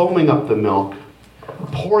 foaming up the milk,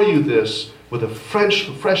 pour you this with a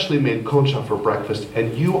freshly made concha for breakfast,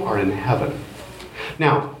 and you are in heaven.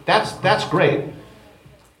 Now, that's great.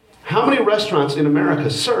 How many restaurants in America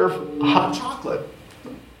serve hot chocolate?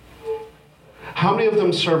 How many of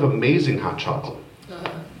them serve amazing hot chocolate?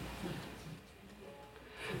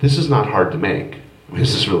 This is not hard to make.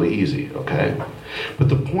 This is really easy, okay? But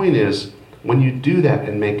the point is, when you do that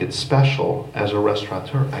and make it special as a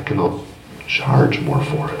restaurateur, I can charge more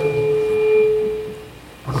for it.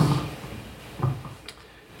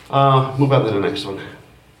 Move on to the next one.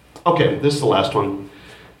 Okay, this is the last one.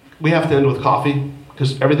 We have to end with coffee,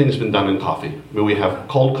 because everything has been done in coffee. I mean, we have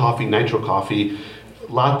cold coffee, nitro coffee,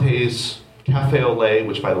 lattes, cafe au lait,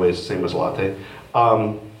 which by the way is the same as a latte,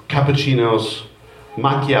 cappuccinos,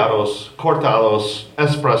 macchiatos, cortados,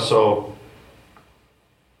 espresso,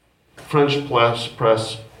 French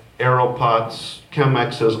press, aeropots,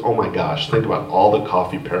 Chemexes. Oh my gosh, think about all the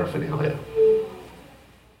coffee paraphernalia.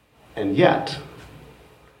 And yet,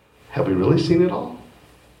 have we really seen it all?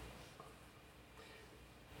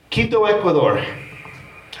 Quito, Ecuador.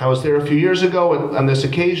 I was there a few years ago on this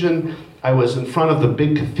occasion. I was in front of the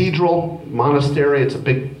big cathedral monastery. It's a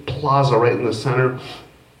big plaza right in the center.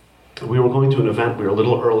 We were going to an event. We were a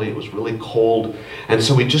little early. It was really cold. And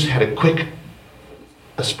so we just had a quick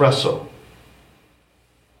espresso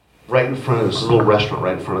right in front of this little restaurant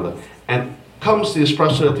right in front of them. And comes the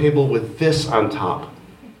espresso to the table with this on top.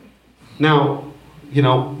 Now,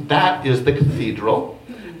 that is the cathedral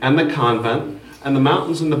and the convent and the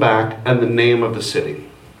mountains in the back and the name of the city.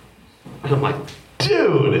 And I'm like,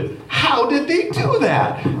 dude, how did they do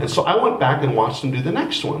that? And so I went back and watched them do the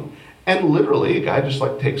next one. And literally, a guy just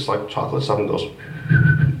takes chocolate stuff and goes,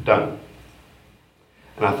 done.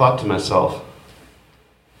 And I thought to myself,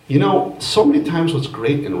 so many times what's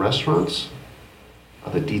great in restaurants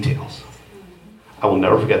are the details. I will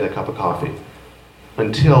never forget that cup of coffee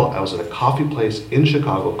until I was at a coffee place in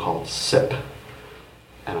Chicago called Sip.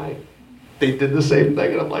 And they did the same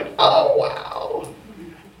thing, and I'm like, oh, wow.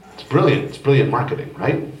 It's brilliant. It's brilliant marketing,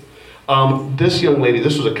 right? This young lady,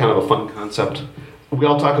 this was a kind of a fun concept. We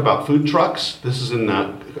all talk about food trucks. This is in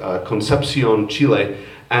Concepcion, Chile.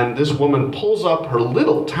 And this woman pulls up her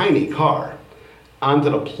little tiny car onto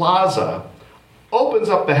the plaza, opens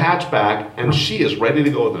up the hatchback, and she is ready to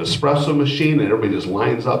go with an espresso machine, and everybody just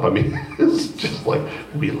lines up. I mean, it's just like,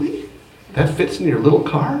 really? That fits in your little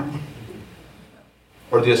car?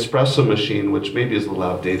 Or the espresso machine, which maybe is a little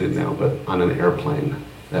outdated now, but on an airplane.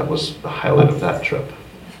 That was the highlight of that trip.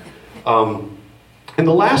 And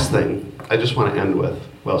the last thing I just want to end with,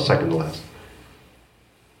 well, second to last,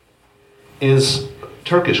 is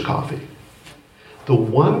Turkish coffee. The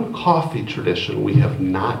one coffee tradition we have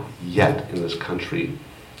not yet in this country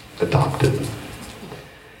adopted.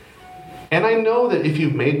 And I know that if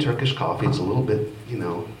you've made Turkish coffee, it's a little bit,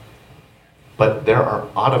 but there are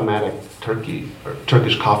automatic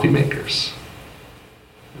Turkish coffee makers.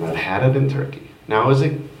 And I've had it in Turkey. Now, is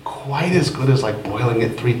it quite as good as boiling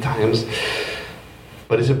it 3 times?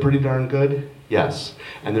 But is it pretty darn good? Yes.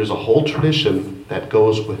 And there's a whole tradition that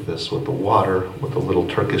goes with this, with the water, with the little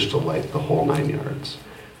Turkish delight, the whole 9 yards.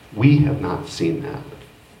 We have not seen that.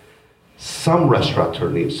 Some restaurateur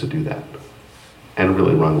needs to do that and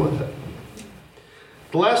really run with it.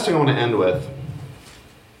 The last thing I want to end with,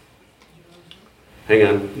 hang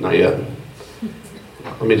on, not yet.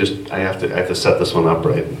 Let me just, I have to set this one up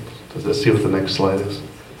right. Does this see what the next slide is?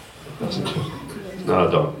 No,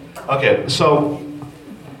 don't. Okay, so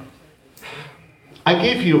I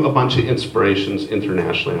gave you a bunch of inspirations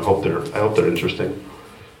internationally. I hope they're interesting.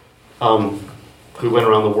 We went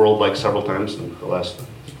around the world several times in the last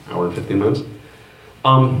hour and 15 minutes.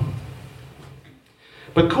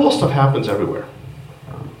 But cool stuff happens everywhere.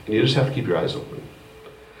 And you just have to keep your eyes open.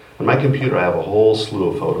 On my computer, I have a whole slew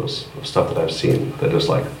of photos of stuff that I've seen that is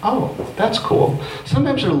oh, that's cool.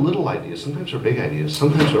 Sometimes they're little ideas, sometimes they're big ideas,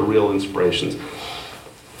 sometimes they're real inspirations.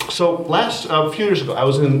 So a few years ago, I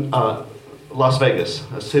was in Las Vegas,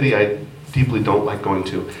 a city I deeply don't like going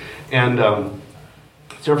to. And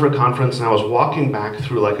it's there for a conference, and I was walking back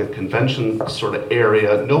through a convention sort of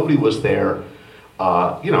area. Nobody was there.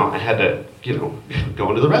 I had to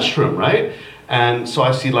going to the restroom, right? And so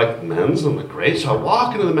I see like men's, I'm like, great. So I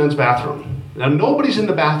walk into the men's bathroom. Now nobody's in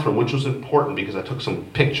the bathroom, which was important because I took some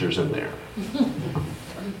pictures in there.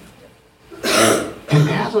 And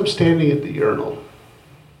as I'm standing at the urinal,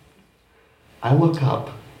 I look up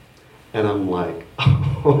and I'm like,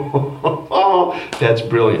 oh, that's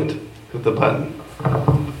brilliant. Hit the button.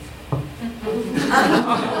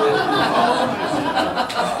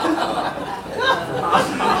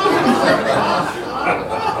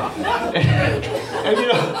 And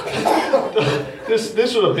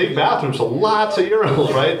this was a big bathroom, so lots of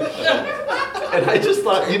urinals, right? And I just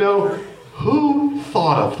thought, who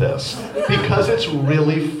thought of this? Because it's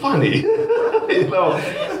really funny,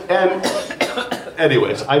 And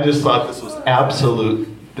anyways, I just thought this was absolute.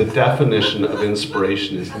 The definition of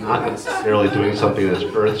inspiration is not necessarily doing something that's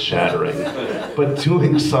earth-shattering, but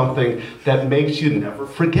doing something that makes you never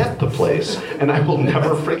forget the place. And I will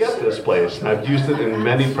never forget this place. And I've used it in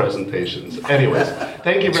many presentations. Anyways,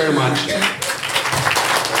 thank you very much.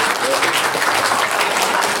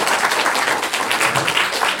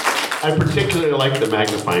 I particularly like the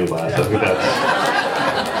magnifying glass. I think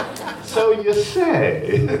that's... So you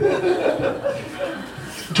say.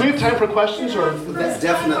 Do we have time for questions or? Chris,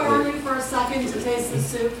 can I borrow you for a second to taste the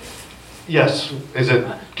soup? Yes.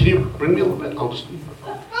 Can you bring me a little bit? I'll just.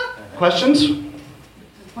 Questions?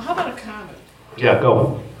 Well, how about a comment? Yeah,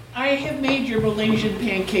 go. I have made your Malaysian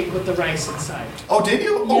pancake with the rice inside. Oh, did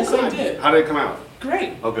you? Oh, Yes, I good. did. How did it come out?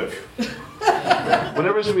 Great. Oh, good.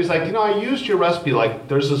 Whenever somebody's like, I used your recipe, like,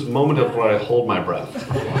 there's this moment of where I hold my breath.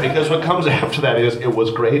 Because what comes after that is, it was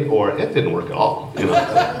great or it didn't work at all.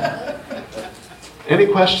 Any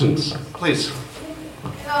questions? Please.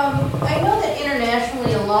 I know that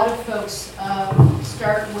internationally a lot of folks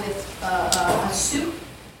start with a soup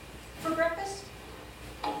for breakfast,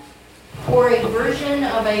 or a version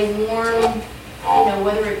of a warm,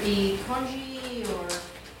 whether it be congee or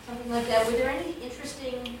something like that. Were there any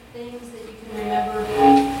interesting things that you can remember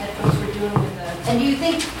that folks were doing with that? And do you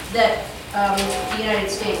think that the United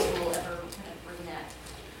States will ever kind of bring that?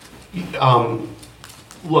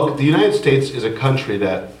 Look, the United States is a country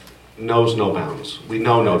that knows no bounds. We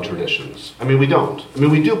know no traditions. We don't.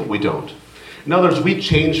 We do, but we don't. In other words, we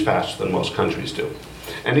change faster than most countries do.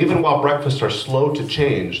 And even while breakfasts are slow to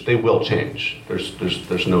change, they will change.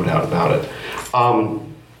 There's no doubt about it.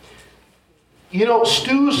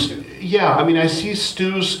 Stews, yeah, I see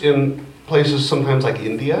stews in places sometimes like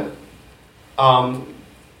India.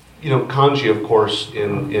 Congee, of course,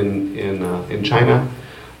 in China.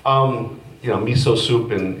 Miso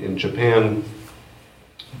soup in Japan.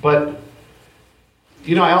 But,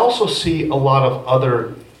 I also see a lot of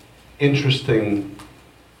other interesting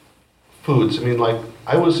foods.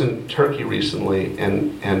 I was in Turkey recently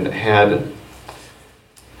and had,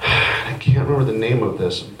 I can't remember the name of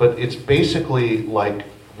this, but it's basically like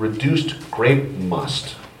reduced grape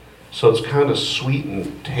must. So it's kind of sweet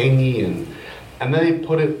and tangy, and then they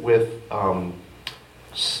put it with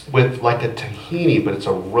like a tahini, but it's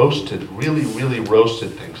a roasted, really, really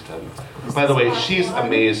roasted thing. By the way, she's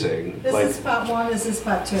amazing. This is pot one, this is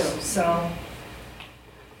pot two, so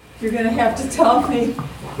you're gonna have to tell me.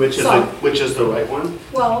 Which is the right one?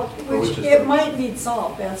 Well, which is it the- might need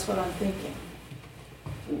salt, that's what I'm thinking.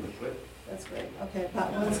 That's great, okay,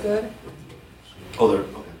 pot one's good. Oh, there.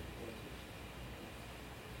 Okay.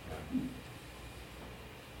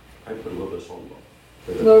 I put a little bit of salt.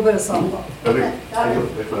 A little bit of salt. Okay.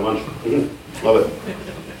 Make my lunch. Love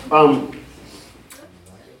it.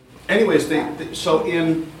 Anyways, so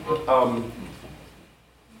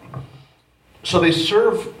they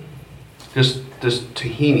serve this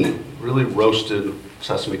tahini, really roasted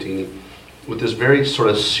sesame tahini, with this very sort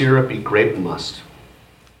of syrupy grape must.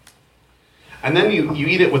 And then you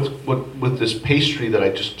eat it with this pastry that I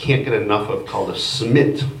just can't get enough of, called a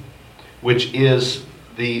simit, which is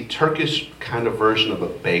the Turkish kind of version of a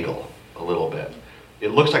bagel, a little bit.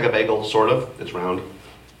 It looks like a bagel, sort of. It's round.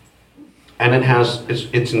 And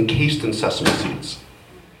it's encased in sesame seeds,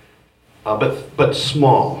 but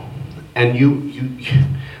small. And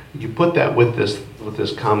you put that with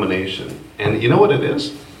this combination. And you know what it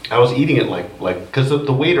is? I was eating it like because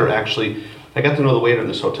the waiter actually, I got to know the waiter in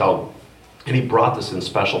this hotel, and he brought this in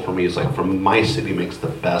special for me. It's like, from my city makes the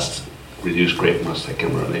best reduced grape must. I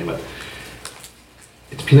can't remember the name of it.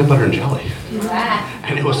 It's peanut butter and jelly.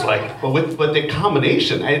 And it was like, but the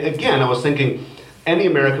combination, I was thinking, any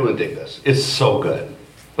American would dig this. It's so good,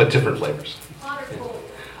 but different flavors. Hot or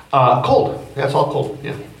cold? Cold. Yeah, it's all cold.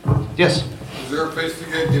 Yeah. Yes. Is there a place to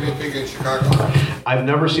get guinea pig in Chicago? I've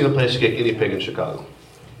never seen a place to get guinea pig in Chicago.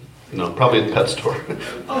 No, probably at the pet store.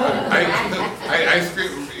 Ice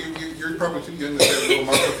cream. probably too young to have the old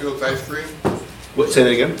Marshall Fields ice cream. What, say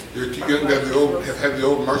that again? You're too young to have the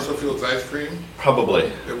old Marshall Fields ice cream.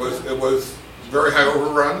 Probably. It was very high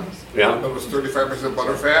overrun. Yeah. It was 35%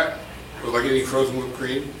 butterfat. It was like eating frozen whipped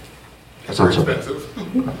cream. That Very sounds so bad.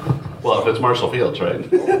 expensive. Well, if it's Marshall Fields,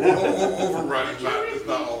 right? Overrun is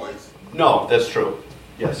not always. No, that's true.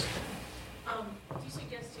 Yes. Do you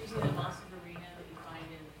suggest using the masa farina that you find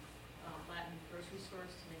in Latin grocery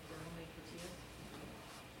stores to make their homemade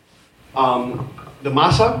tortillas? The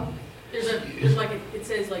masa? There's like, it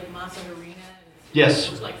says like masa harina. Yes.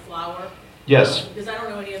 It looks like flour. Yes. Because I don't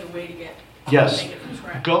know any other way to get, Yes. make it from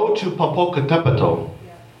scratch. Go to Popocatépetl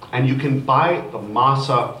and you can buy the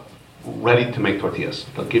masa ready to make tortillas.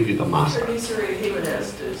 They'll give you the masa. Carniceria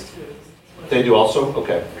Jimenez does too. They do also?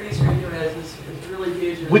 Okay. Carniceria Jimenez is really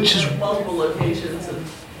huge. and Which is- multiple locations and.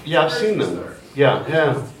 Yeah, I've seen them. Yeah,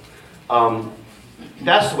 yeah.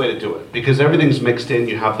 That's the way to do it because everything's mixed in.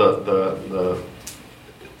 You have the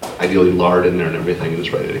ideally lard in there and everything, and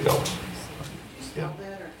it's ready to go. Yeah.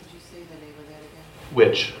 That, or could you say the name of that again?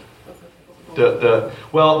 Which? Okay.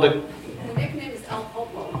 Well, The nickname is El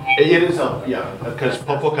Popo. it is, yeah, because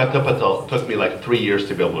Popocatépetl took me like 3 years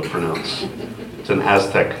to be able to pronounce. It's an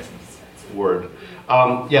Aztec word.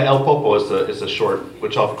 Yeah, El Popo is the short,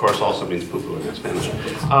 which of course also means poo-poo in Spanish.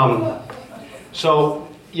 So,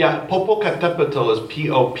 yeah, Popocatépetl is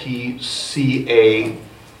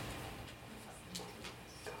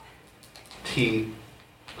Popcat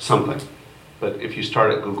something. But if you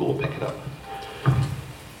start at Google, we'll pick it up.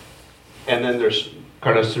 And then there's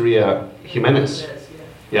Carniceria Jimenez.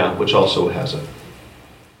 Yeah, which also has it.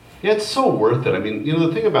 Yeah, it's so worth it. I mean, you know,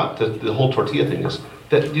 the thing about the whole tortilla thing is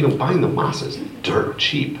that, you know, buying the masa is dirt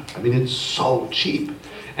cheap. I mean, it's so cheap.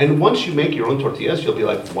 And once you make your own tortillas, you'll be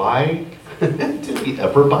like, why did we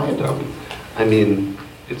ever buy them? I mean,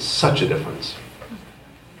 it's such a difference.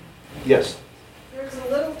 Yes? There's a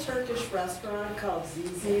little Turkish restaurant called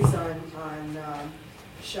Zizi's on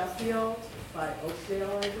Sheffield by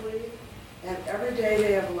Oakdale, I believe. And every day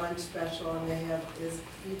they have a lunch special and they have,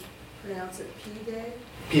 you pronounce it P-Day?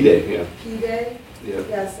 P-Day, yeah. P-Day? Yeah.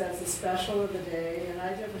 Yes, that's a special of the day, and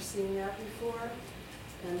I've never seen that before.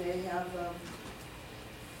 And they have,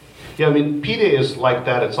 Yeah, I mean, pita is like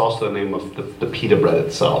that. It's also the name of the pita bread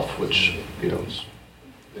itself, which, you know, is,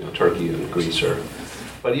 you know, Turkey and Greece are.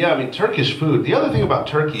 But yeah, I mean, Turkish food. The other thing about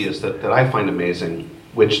Turkey is that I find amazing,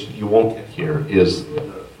 which you won't get here, is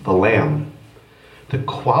the lamb. The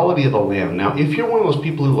quality of the lamb. Now, if you're one of those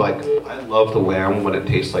people who like, I love the lamb when it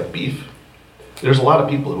tastes like beef, there's a lot of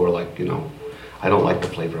people who are like, you know, I don't like the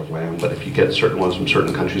flavor of lamb, but if you get certain ones from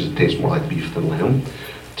certain countries, it tastes more like beef than lamb.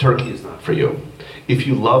 Turkey is not for you. If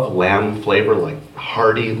you love lamb flavor, like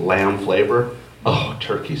hearty lamb flavor, oh,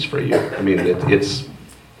 turkey's for you. I mean, it's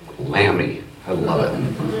lammy. I love it.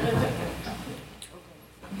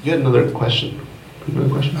 You had another question? Another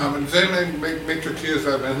question? Does anybody make tortillas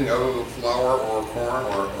out of anything other than flour or corn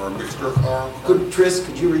or a mixture of flour and corn? Tris,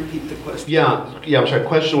 could you repeat the question? Yeah, I'm sorry.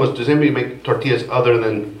 Question was, does anybody make tortillas other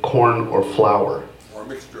than corn or flour? Or a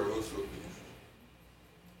mixture of those two?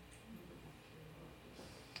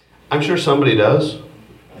 I'm sure somebody does.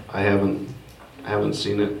 I haven't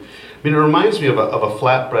seen it. I mean, it reminds me of a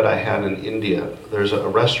flatbread I had in India. There's a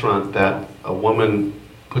restaurant that a woman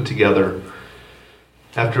put together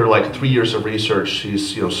after like 3 years of research.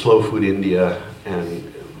 She's, you know, Slow Food India, and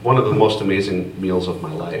one of the most amazing meals of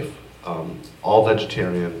my life. All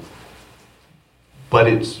vegetarian, but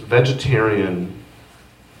it's vegetarian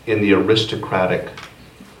in the aristocratic,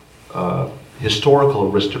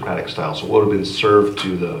 historical aristocratic style. So what would have been served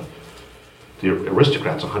to the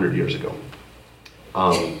aristocrats 100 years ago.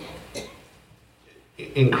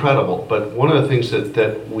 Incredible, but one of the things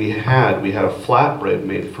that we had a flatbread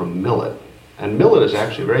made from millet. And millet is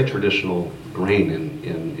actually a very traditional grain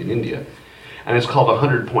in India. And it's called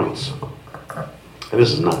 100 points. And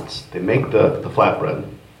this is nuts. They make the flatbread.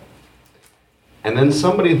 And then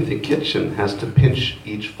somebody in the kitchen has to pinch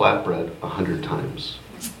each flatbread 100 times.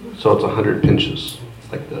 So it's 100 pinches,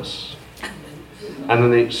 like this. And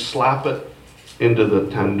then they slap it into the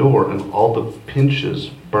tandoor and all the pinches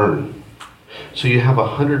burn. So you have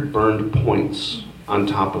 100 burned points on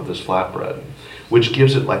top of this flatbread, which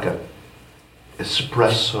gives it like a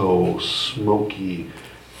espresso, smoky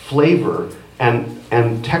flavor and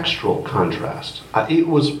textural contrast. It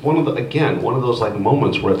was one of those like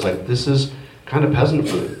moments where it's like, this is kind of peasant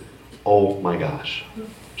food. Oh my gosh.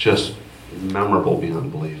 Just memorable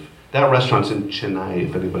beyond belief. That restaurant's in Chennai.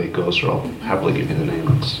 If anybody goes there, I'll happily give you the name.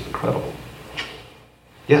 It's incredible.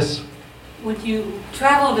 Yes? When you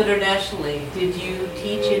traveled internationally, did you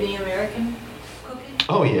teach any American cooking?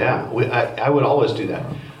 Oh yeah, I would always do that.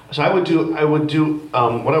 So what I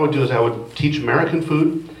would do is I would teach American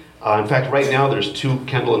food. In fact, right now there's 2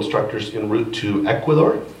 Kendall instructors en route to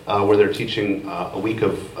Ecuador, where they're teaching a week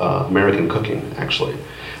of American cooking, actually.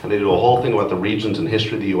 And they do a whole thing about the regions and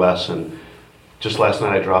history of the U.S. And just last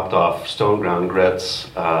night I dropped off stone ground grits,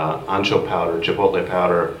 ancho powder, chipotle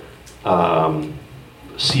powder,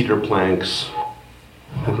 cedar planks,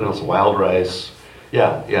 what else? Wild rice.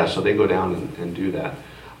 Yeah. So they go down and do that.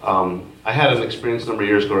 I had an experience a number of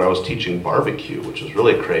years ago where I was teaching barbecue, which was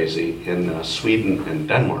really crazy, in Sweden and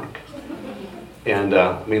Denmark. And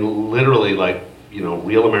I mean, literally, like, you know,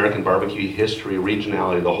 real American barbecue history,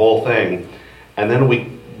 regionality, the whole thing. And then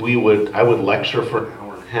I would lecture for an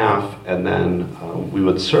hour and a half, and then we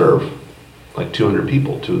would serve like 200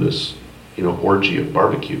 people to this, you know, orgy of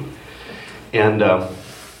barbecue. And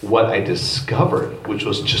what I discovered, which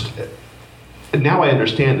was just, now I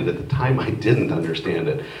understand it. At the time, I didn't understand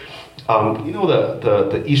it. You know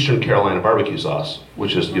the Eastern Carolina barbecue sauce,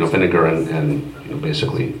 which is, you know, vinegar and you know,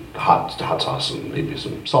 basically hot sauce and maybe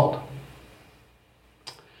some salt.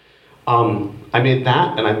 I made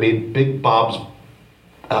that, and I made Big Bob's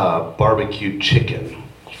barbecue chicken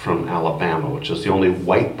from Alabama, which is the only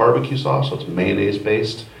white barbecue sauce, so it's mayonnaise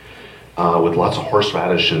based, with lots of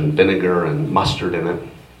horseradish and vinegar and mustard in it.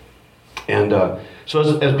 And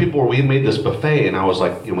so as people were, we made this buffet, and I was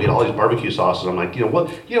like, you know, we had all these barbecue sauces. I'm like, you know, what,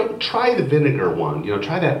 you know, try the vinegar one, you know,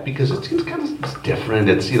 try that, because it's kind of, it's different.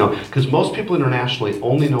 It's, you know, because most people internationally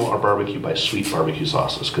only know our barbecue by sweet barbecue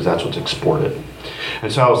sauces, because that's what's exported.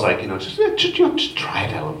 And so I was like, you know, just try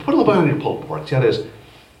it out. Put a little bit on your pulled pork. See how it is.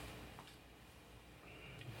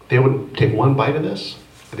 They would take one bite of this,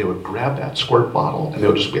 and they would grab that squirt bottle, and they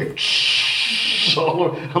would just be like,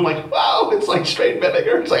 so I'm like, wow, it's like straight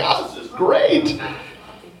vinegar. It's like, oh, this is great.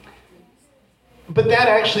 But that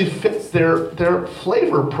actually fits their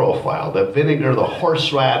flavor profile, the vinegar, the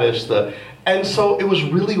horseradish, and so it was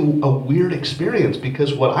really a weird experience,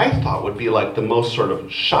 because what I thought would be like the most sort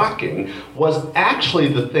of shocking was actually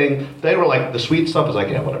the thing. They were like, the sweet stuff is like,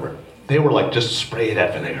 yeah, whatever. They were like, just spray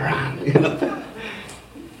that vinegar on. You know?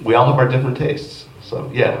 We all have our different tastes. So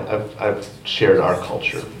yeah, I've shared our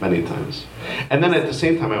culture many times. And then at the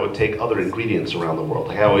same time, I would take other ingredients around the world.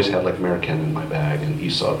 Like I always had like American in my bag and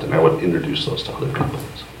Isot, and I would introduce those to other people.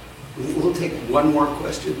 We'll take one more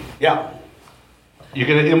question. Yeah. You're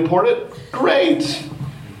gonna import it? Great.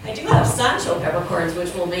 I do have Sancho peppercorns,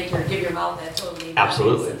 which will give your mouth that totally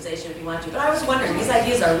Absolutely sensation if you want to. But I was wondering, these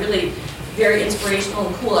ideas are really very inspirational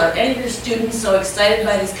and cool. Are any of your students so excited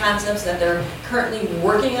by these concepts that they're currently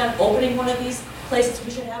working on opening one of these places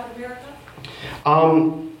we should have in America?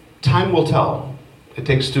 Time will tell. It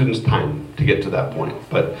takes students time to get to that point.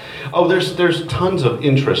 But there's tons of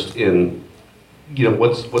interest in, you know,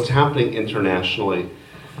 what's happening internationally.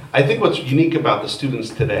 I think what's unique about the students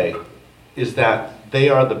today is that they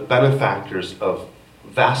are the benefactors of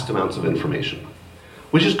vast amounts of information,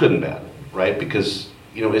 which is good and bad, right? Because,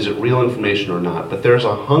 you know, is it real information or not? But there's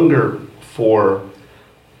a hunger for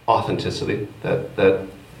authenticity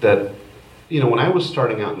that you know, when I was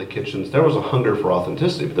starting out in the kitchens, there was a hunger for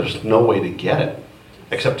authenticity, but there's no way to get it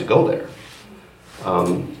except to go there.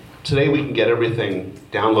 Today we can get everything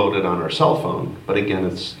downloaded on our cell phone, but again,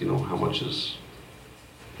 it's, you know, how much is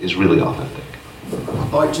really authentic.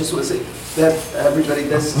 Oh, I just want to say that everybody,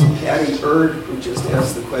 this is Patty Erd, who just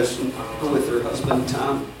asked the question, who with her husband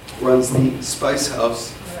Tom runs the Spice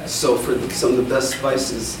House. So for some of the best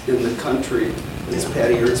spices in the country, it's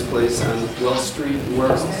Patty Erd's place on Wells Street in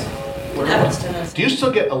Evanston. Do you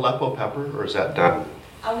still get Aleppo pepper, or is that not?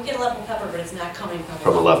 We get Aleppo pepper, but it's not coming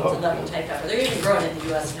From Aleppo. It's Aleppo type pepper. They're even growing it in the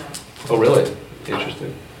U.S. now. Oh, really?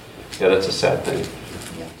 Interesting. Yeah, that's a sad thing.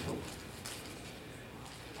 Yeah.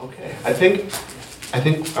 Okay, I think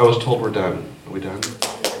I was told we're done. Are we done?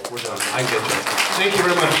 We're done. I get you. Thank you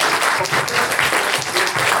very much.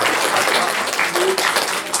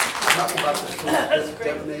 Talk about the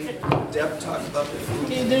food. Deb talked about the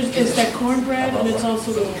food. It's that cornbread, and it's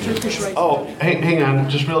also the Turkish rice. Oh, hang on,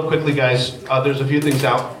 just real quickly, guys. There's a few things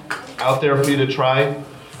out there for you to try.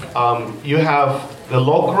 You have the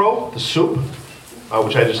locro, the soup,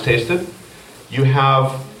 which I just tasted. You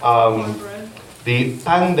have the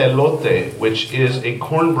pan de elote, which is a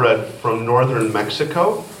cornbread from northern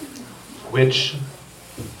Mexico, which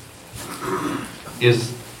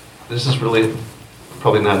is, this is really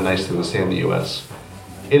probably not a nice thing to say in the U.S.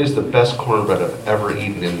 It is the best cornbread I've ever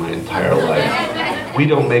eaten in my entire life. We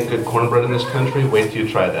don't make good cornbread in this country. Wait till you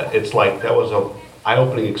try that. It's like, that was an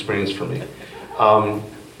eye-opening experience for me.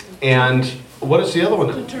 And what is the other one?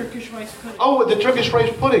 The Turkish rice pudding. Oh, the Turkish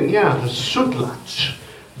rice pudding, yeah, the sütlaç,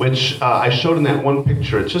 which I showed in that one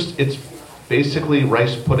picture. It's basically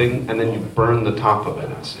rice pudding, and then you burn the top of it.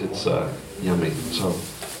 It's yummy. So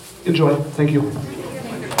enjoy. Thank you.